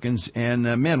 @TPerkins. And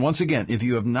men, once again, if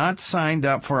you have not signed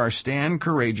up for our Stand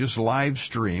Courageous live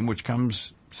stream, which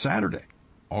comes Saturday,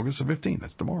 August the 15th,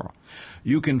 that's tomorrow,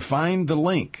 you can find the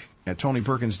link at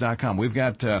TonyPerkins.com. We've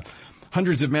got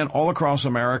hundreds of men all across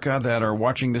America that are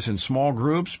watching this in small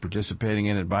groups, participating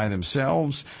in it by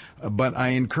themselves. But I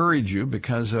encourage you,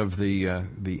 because of the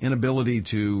inability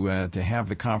to have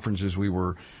the conferences we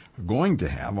were going to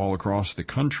have all across the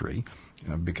country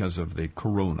because of the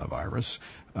coronavirus,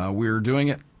 we're doing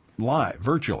it live,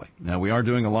 virtually. Now, we are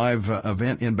doing a live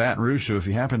event in Baton Rouge, so if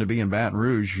you happen to be in Baton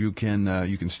Rouge, you can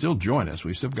still join us.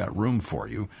 We've still got room for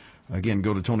you. Again,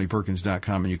 go to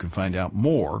TonyPerkins.com and you can find out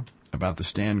more about the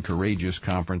Stand Courageous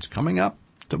Conference coming up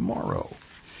tomorrow.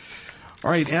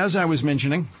 All right, as I was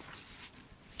mentioning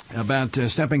about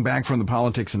stepping back from the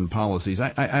politics and policies,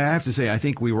 I have to say I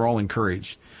think we were all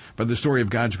encouraged by the story of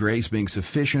God's grace being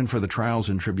sufficient for the trials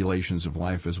and tribulations of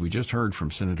life, as we just heard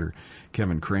from Senator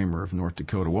Kevin Cramer of North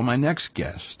Dakota. Well, my next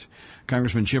guest,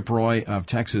 Congressman Chip Roy of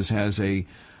Texas, has a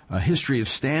history of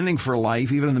standing for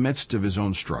life even in the midst of his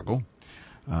own struggle.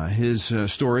 His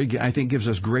story, I think, gives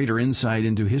us greater insight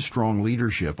into his strong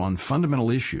leadership on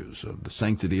fundamental issues of the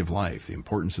sanctity of life, the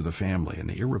importance of the family, and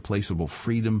the irreplaceable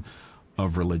freedom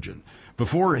of religion.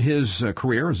 Before his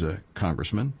career as a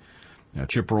congressman,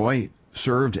 Chip Roy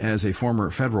served as a former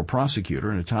federal prosecutor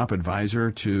and a top advisor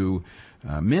to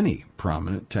many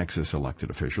prominent Texas elected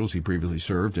officials. He previously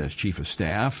served as chief of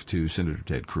staff to Senator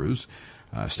Ted Cruz,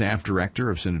 staff director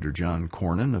of Senator John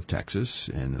Cornyn of Texas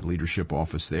in the leadership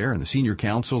office there, and the senior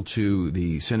counsel to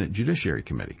the Senate Judiciary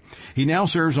Committee. He now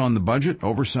serves on the Budget,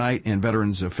 Oversight, and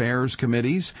Veterans Affairs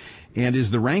Committees and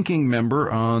is the ranking member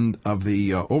of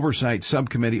the Oversight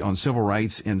Subcommittee on Civil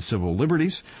Rights and Civil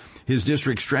Liberties. His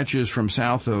district stretches from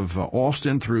south of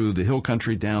Austin through the Hill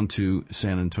Country down to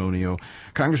San Antonio.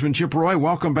 Congressman Chip Roy,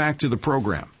 welcome back to the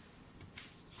program.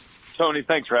 Tony,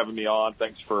 thanks for having me on.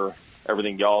 Thanks for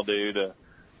everything y'all do to,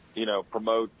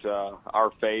 promote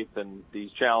our faith in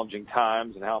these challenging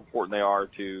times and how important they are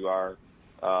to our,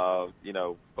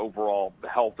 overall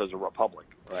health as a republic,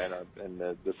 right? And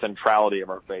the centrality of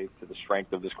our faith to the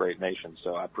strength of this great nation.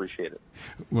 So I appreciate it.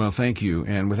 Well, thank you.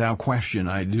 And without question,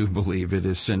 I do believe it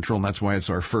is central. And that's why it's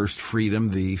our first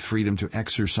freedom, the freedom to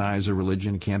exercise a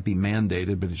religion. It can't be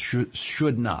mandated, but it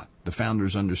should not. The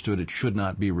founders understood it should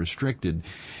not be restricted.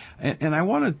 And I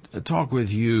want to talk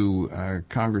with you,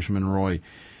 Congressman Roy,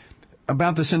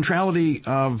 about the centrality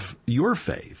of your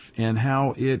faith and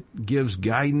how it gives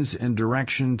guidance and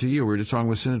direction to you. We were just talking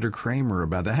with Senator Kramer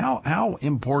about that. How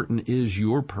important is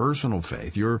your personal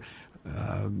faith?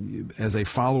 As a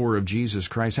follower of Jesus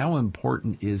Christ, how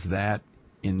important is that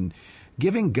in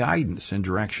giving guidance and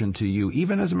direction to you,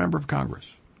 even as a member of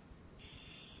Congress?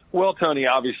 Well, Tony,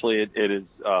 obviously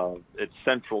it's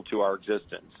central to our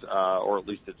existence, or at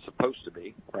least it's supposed to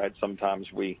be, right?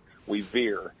 Sometimes we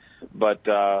veer, but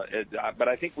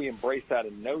I think we embrace that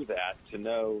and know that to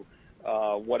know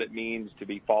what it means to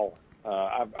be fallen.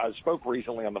 I spoke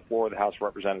recently on the floor of the House of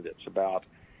Representatives about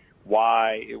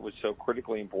why it was so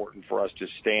critically important for us to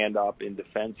stand up in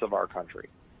defense of our country,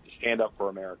 to stand up for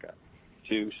America,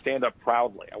 to stand up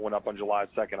proudly. I went up on July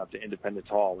 2nd up to Independence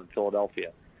Hall in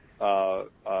Philadelphia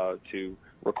to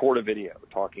record a video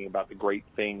talking about the great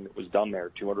thing that was done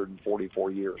there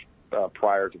 244 years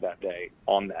prior to that day,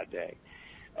 on that day.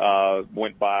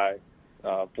 Went by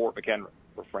Fort McHenry,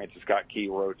 where Francis Scott Key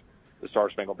wrote the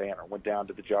Star-Spangled Banner, went down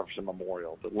to the Jefferson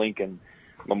Memorial, the Lincoln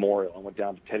Memorial, and went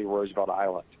down to Teddy Roosevelt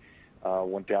Island,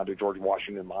 went down to George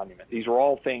Washington Monument. These are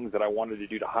all things that I wanted to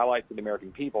do to highlight to the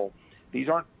American people. These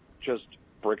aren't just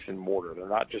bricks and mortar. They're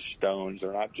not just stones.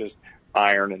 They're not just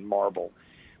iron and marble.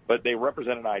 But they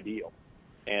represent an ideal,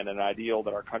 and an ideal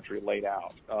that our country laid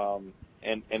out.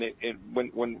 When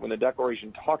the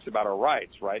Declaration talks about our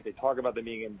rights, right, they talk about them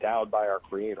being endowed by our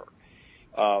Creator.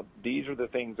 These are the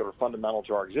things that are fundamental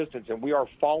to our existence, and we are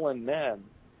fallen men,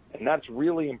 and that's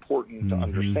really important to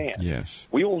understand. Yes.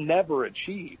 We will never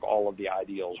achieve all of the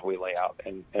ideals we lay out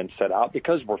and set out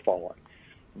because we're fallen,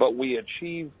 but we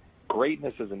achieve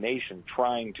greatness as a nation,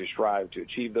 trying to strive to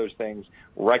achieve those things,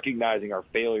 recognizing our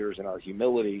failures and our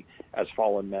humility as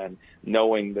fallen men,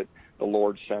 knowing that the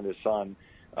Lord sent His Son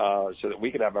so that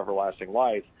we could have everlasting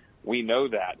life. We know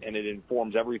that, and it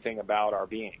informs everything about our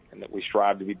being, and that we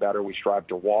strive to be better, we strive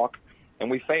to walk, and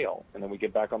we fail, and then we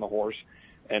get back on the horse,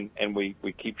 and we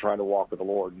keep trying to walk with the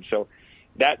Lord. And so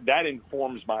that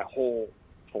informs my whole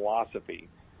philosophy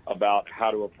about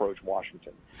how to approach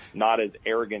Washington, not as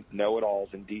arrogant know-it-alls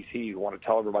in D.C. who want to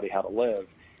tell everybody how to live,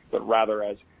 but rather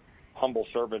as humble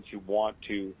servants who want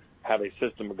to have a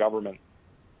system of government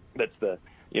that's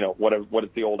what is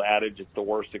the old adage? It's the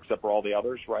worst except for all the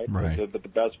others, right? Right. The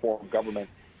best form of government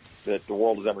that the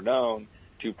world has ever known,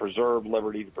 to preserve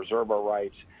liberty, to preserve our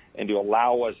rights, and to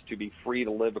allow us to be free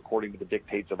to live according to the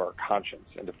dictates of our conscience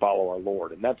and to follow our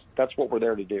Lord. And that's what we're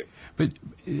there to do. But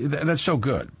that's so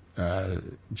good,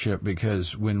 Chip,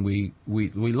 because when we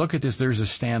look at this, there's a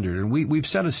standard, and we've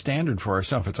set a standard for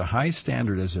ourselves. It's a high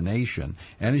standard as a nation,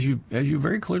 and as you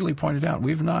very clearly pointed out,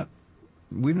 we've not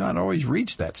always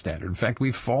reached that standard. In fact,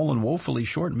 we've fallen woefully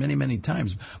short many, many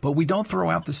times, but we don't throw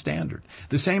out the standard.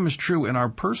 The same is true in our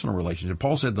personal relationship.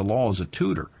 Paul said the law is a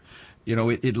tutor.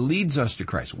 It leads us to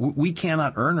Christ. We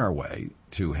cannot earn our way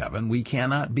to heaven. We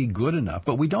cannot be good enough,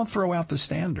 but we don't throw out the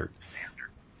standard.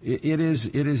 It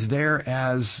is there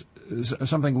as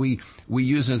something we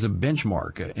use as a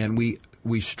benchmark, and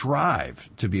we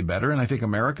strive to be better. And I think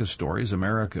America's story is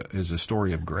a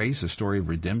story of grace, a story of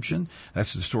redemption.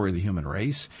 That's the story of the human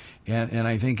race. And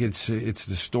I think it's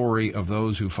the story of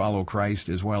those who follow Christ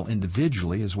as well,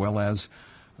 individually as well as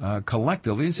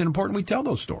collectively. It's important we tell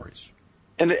those stories.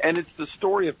 And it's the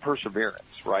story of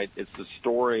perseverance, right? It's the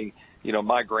story,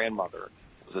 my grandmother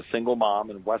was a single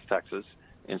mom in West Texas,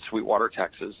 in Sweetwater,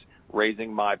 Texas,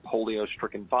 raising my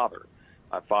polio-stricken father.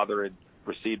 My father had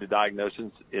received a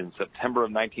diagnosis in September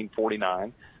of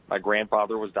 1949. My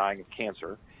grandfather was dying of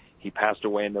cancer. He passed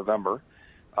away in November.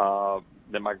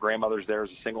 Then my grandmother's there as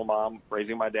a single mom,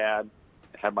 raising my dad,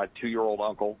 had my 2-year-old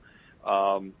uncle.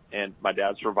 And my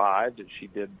dad survived, and she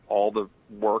did all the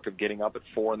work of getting up at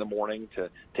 4 a.m. to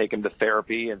take him to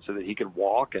therapy and so that he could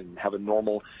walk and have a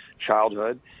normal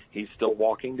childhood. He's still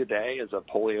walking today as a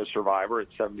polio survivor at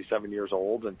 77 years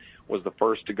old, and was the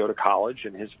first to go to college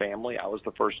in his family. I was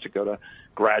the first to go to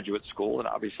graduate school, and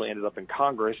obviously ended up in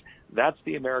Congress. That's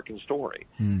the American story.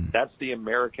 That's the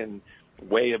American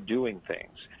way of doing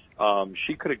things.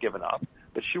 She could have given up,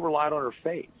 but she relied on her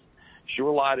faith. She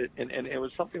relied, and it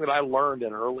was something that I learned at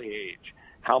an early age,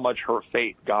 how much her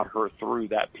faith got her through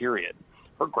that period.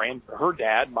 Her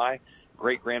dad, my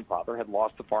great-grandfather, had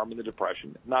lost the farm in the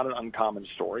Depression. Not an uncommon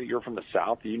story. You're from the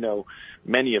South. You know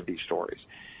many of these stories.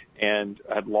 And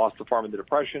had lost the farm in the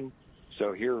Depression.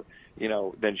 So here,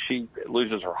 then she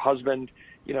loses her husband.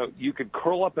 You could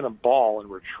curl up in a ball and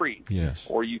retreat. Yes.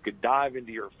 Or you could dive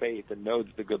into your faith and know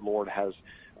that the good Lord has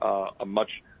a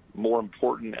much more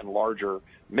important and larger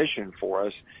mission for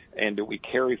us, and that we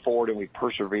carry forward and we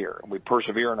persevere. And we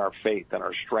persevere in our faith and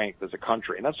our strength as a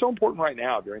country. And that's so important right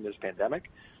now during this pandemic.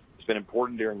 It's been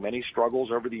important during many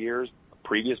struggles over the years,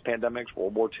 previous pandemics,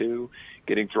 World War II,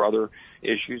 getting through other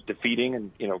issues, defeating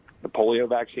and the polio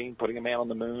vaccine, putting a man on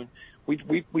the moon.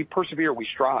 We persevere, we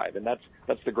strive, and that's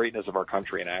the greatness of our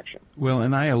country in action. Well,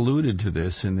 and I alluded to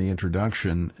this in the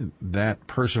introduction. That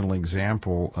personal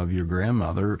example of your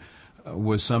grandmother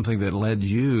was something that led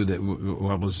you, that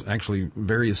was actually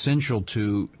very essential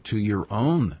to your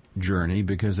own journey,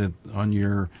 because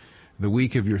on the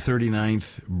week of your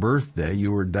 39th birthday,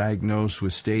 you were diagnosed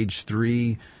with stage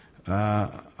 3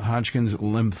 Hodgkin's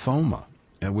lymphoma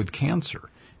with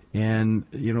cancer. And,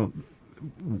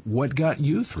 what got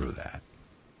you through that?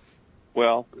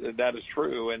 Well, that is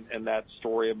true. And that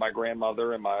story of my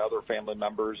grandmother and my other family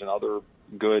members and other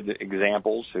good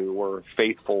examples who were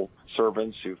faithful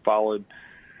servants who followed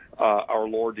our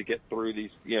Lord to get through these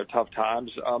tough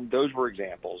times, those were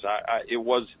examples. It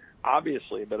was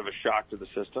obviously a bit of a shock to the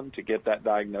system to get that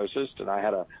diagnosis, and I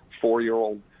had a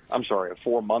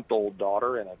 4-month-old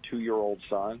daughter and a 2-year-old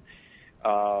son.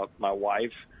 My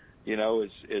wife,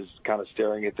 is kind of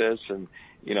staring at this, and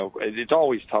it's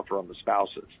always tougher on the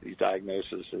spouses, these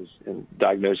diagnoses and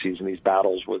these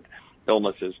battles with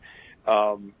illnesses.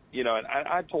 And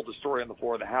I told the story on the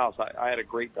floor of the house. I had a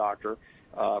great doctor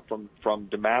from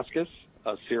Damascus,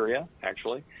 Syria,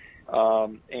 actually,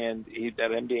 and he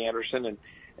at MD Anderson,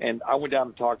 and I went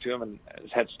down to talk to him, and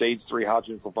had stage 3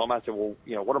 Hodgkin's lymphoma. I said, well,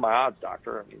 what are my odds,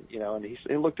 doctor? I mean, and he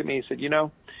looked at me and said,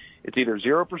 it's either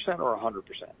 0% or 100%,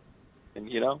 and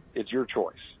it's your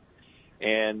choice.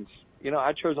 And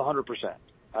I chose 100%.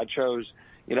 I chose,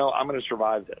 I'm going to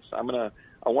survive this. I want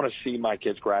to see my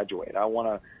kids graduate. I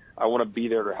want to be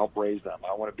there to help raise them.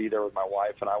 I want to be there with my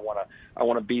wife, and I want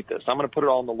to beat this. I'm going to put it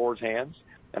all in the Lord's hands,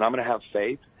 and I'm going to have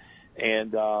faith,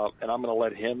 and I'm going to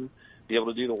let Him be able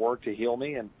to do the work to heal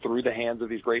me. And through the hands of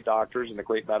these great doctors and the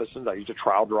great medicines, I used a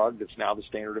trial drug that's now the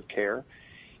standard of care.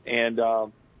 And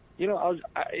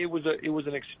it was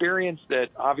an experience that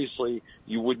obviously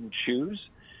you wouldn't choose,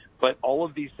 but all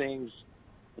of these things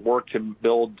work to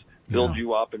build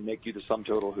you up and make you the sum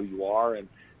total who you are. And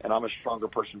I'm a stronger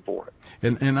person for it.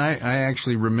 And I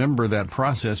actually remember that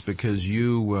process because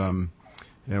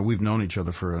we've known each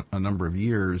other for a number of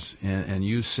years, and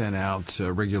you sent out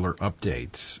regular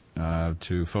updates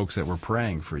to folks that were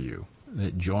praying for you,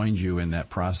 that joined you in that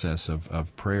process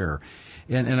of prayer.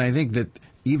 And I think that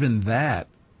even that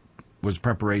was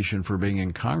preparation for being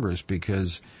in Congress,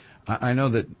 because I know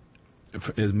that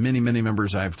as many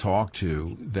members I've talked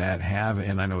to that have,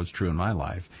 and I know it's true in my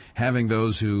life, having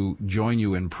those who join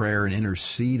you in prayer and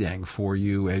interceding for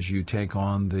you as you take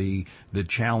on the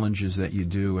challenges that you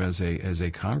do as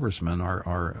a congressman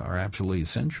are absolutely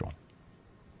essential.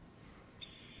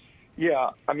 Yeah,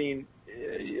 I mean,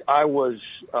 I was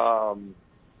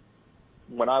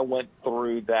when I went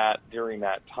through that during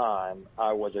that time,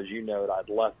 I was, as you know, I'd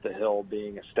left the Hill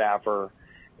being a staffer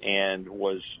and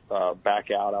was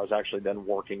back out. I was actually then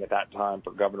working at that time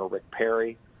for Governor Rick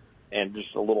Perry. And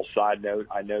just a little side note,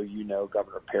 I know you know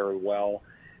Governor Perry well.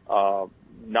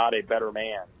 Not a better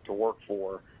man to work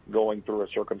for going through a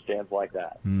circumstance like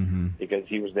that, because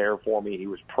he was there for me. He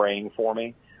was praying for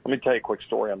me. Let me tell you a quick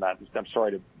story on that. I'm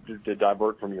sorry to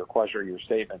divert from your question or your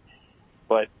statement,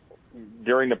 but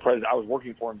I was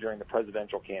working for him during the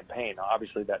presidential campaign. Now,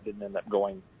 obviously, that didn't end up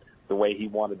going the way he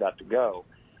wanted that to go.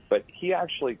 But he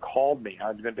actually called me.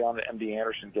 I'd been down to MD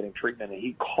Anderson getting treatment, and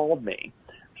he called me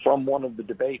from one of the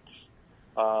debates.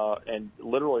 And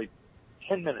literally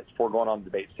 10 minutes before going on the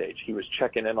debate stage, he was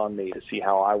checking in on me to see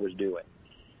how I was doing.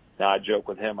 Now, I joke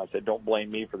with him. I said, don't blame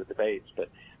me for the debates. But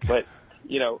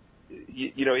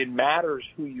it matters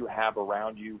who you have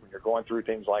around you when you're going through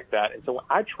things like that. And so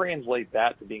I translate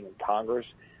that to being in Congress.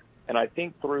 And I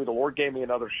think the Lord gave me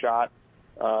another shot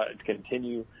to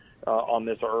continue on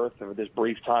this earth for this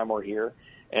brief time we're here.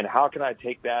 And how can I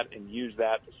take that and use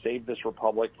that to save this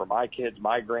republic for my kids,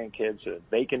 my grandkids, so that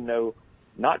they can know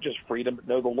not just freedom, but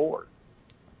know the Lord.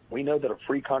 We know that a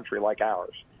free country like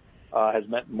ours has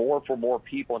meant more for more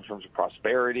people in terms of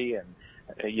prosperity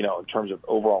in terms of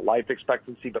overall life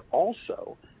expectancy, but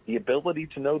also the ability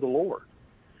to know the Lord.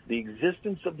 The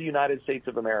existence of the United States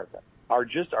of America,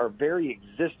 our very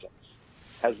existence,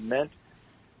 has meant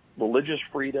religious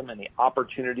freedom and the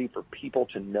opportunity for people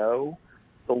to know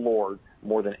the Lord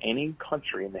more than any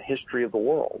country in the history of the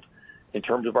world in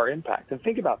terms of our impact. And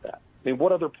think about that. I mean,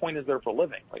 what other point is there for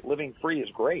living? Like, living free is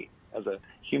great. As a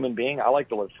human being, I like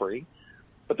to live free,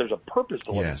 but there's a purpose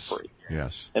to living free.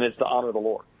 Yes. And it's to honor the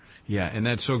Lord. Yeah, and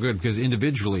that's so good because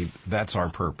individually, that's our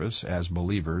purpose as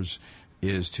believers,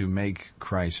 is to make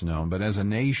Christ known. But as a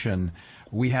nation,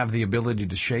 we have the ability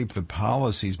to shape the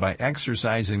policies by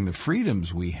exercising the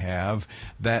freedoms we have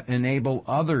that enable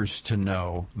others to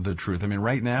know the truth. I mean,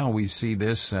 right now we see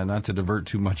this, not to divert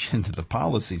too much into the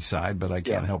policy side, but I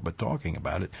can't help but talking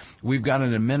about it. We've got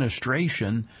an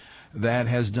administration that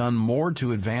has done more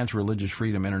to advance religious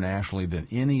freedom internationally than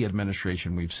any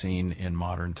administration we've seen in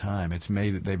modern time.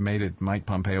 Mike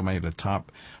Pompeo made it a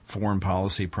top foreign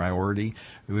policy priority.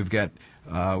 We've got,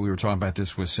 we were talking about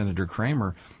this with Senator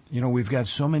Kramer. We've got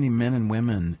so many men and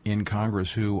women in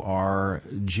Congress who are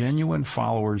genuine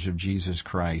followers of Jesus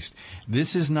Christ.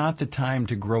 This is not the time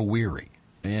to grow weary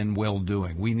in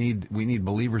well-doing. We need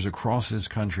believers across this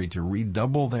country to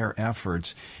redouble their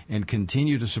efforts and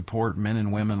continue to support men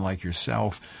and women like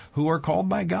yourself who are called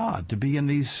by God to be in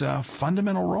these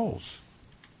fundamental roles.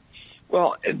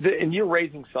 Well, and you're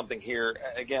raising something here.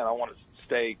 Again, I want to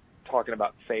stay talking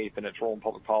about faith and its role in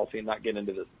public policy and not get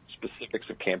into the specifics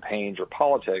of campaigns or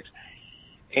politics.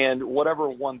 And whatever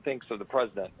one thinks of the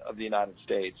President of the United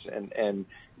States, and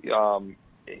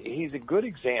he's a good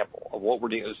example of what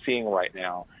we're seeing right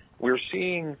now. We're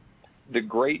seeing the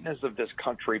greatness of this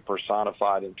country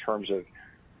personified in terms of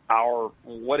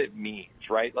what it means,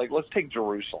 right? Like, let's take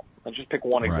Jerusalem. Let's just pick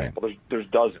one example. There's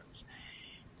dozens.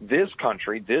 This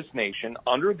country, this nation,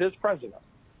 under this president,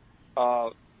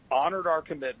 honored our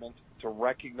commitment to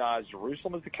recognize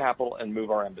Jerusalem as the capital and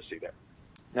move our embassy there.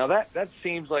 Now, that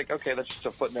seems like, okay, that's just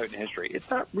a footnote in history. It's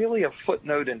not really a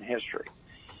footnote in history.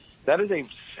 That is a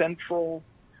central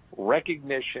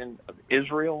recognition of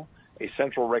Israel, a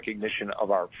central recognition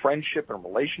of our friendship and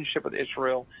relationship with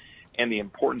Israel, and the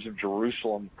importance of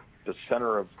Jerusalem, the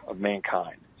center of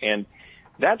mankind. And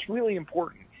that's really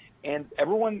important. And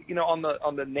everyone, on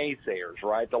the naysayers,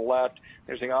 right, the left,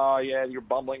 they're saying, oh, yeah, you're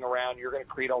bumbling around, you're going to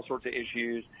create all sorts of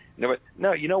issues. No,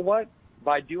 you know what?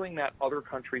 By doing that, other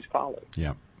countries followed.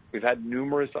 Yeah. We've had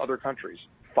numerous other countries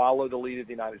follow the lead of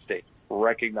the United States,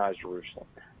 recognize Jerusalem,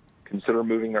 consider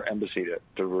moving their embassy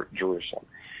to Jerusalem.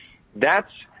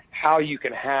 That's how you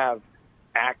can have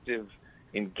active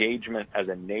engagement as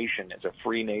a nation, as a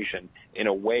free nation, in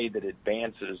a way that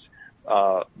advances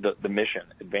the mission,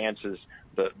 advances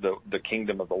the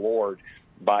kingdom of the Lord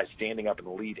by standing up and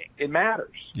leading. It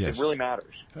matters. Yes. It really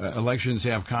matters. Elections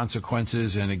have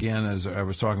consequences, and again, as I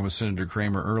was talking with Senator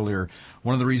Kramer earlier,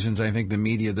 one of the reasons I think the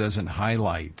media doesn't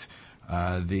highlight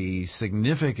the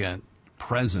significant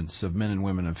presence of men and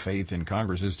women of faith in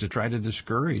Congress is to try to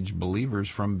discourage believers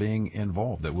from being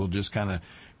involved, that we'll just kind of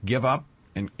give up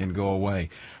and go away.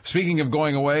 Speaking of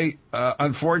going away,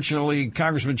 unfortunately,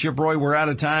 Congressman Chip Roy, we're out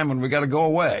of time and we got to go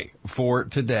away for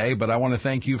today. But I want to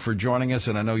thank you for joining us,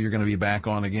 and I know you're going to be back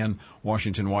on again,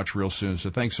 Washington Watch, real soon. So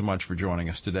thanks so much for joining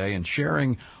us today and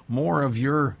sharing more of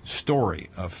your story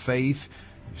of faith,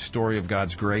 story of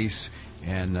God's grace,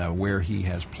 and where He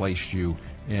has placed you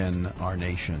in our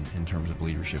nation in terms of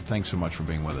leadership. Thanks so much for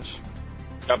being with us.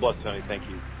 God bless, Tony. Thank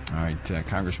you. All right,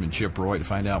 Congressman Chip Roy. To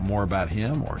find out more about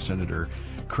him or Senator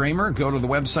Kramer, go to the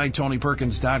website,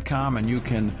 TonyPerkins.com, and you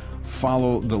can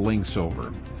follow the links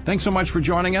over. Thanks so much for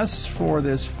joining us for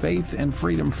this Faith and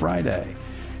Freedom Friday.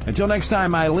 Until next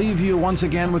time, I leave you once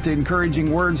again with the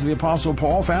encouraging words of the Apostle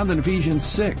Paul found in Ephesians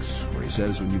 6, where he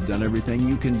says, when you've done everything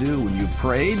you can do, when you've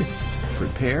prayed,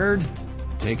 prepared,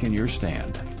 taken your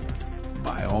stand,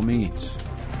 by all means,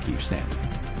 keep standing.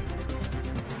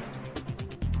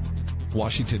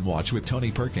 Washington Watch with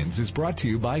Tony Perkins is brought to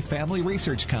you by Family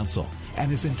Research Council and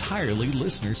is entirely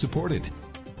listener-supported.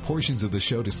 Portions of the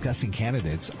show discussing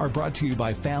candidates are brought to you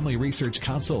by Family Research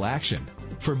Council Action.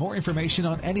 For more information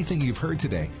on anything you've heard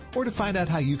today, or to find out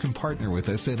how you can partner with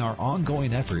us in our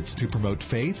ongoing efforts to promote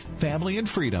faith, family, and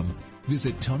freedom,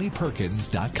 visit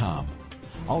TonyPerkins.com.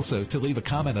 Also, to leave a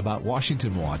comment about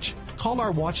Washington Watch, call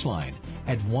our watch line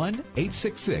at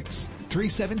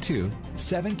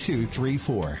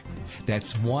 1-866-372-7234.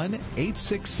 That's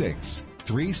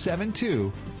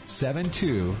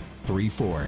 1-866-372-7234.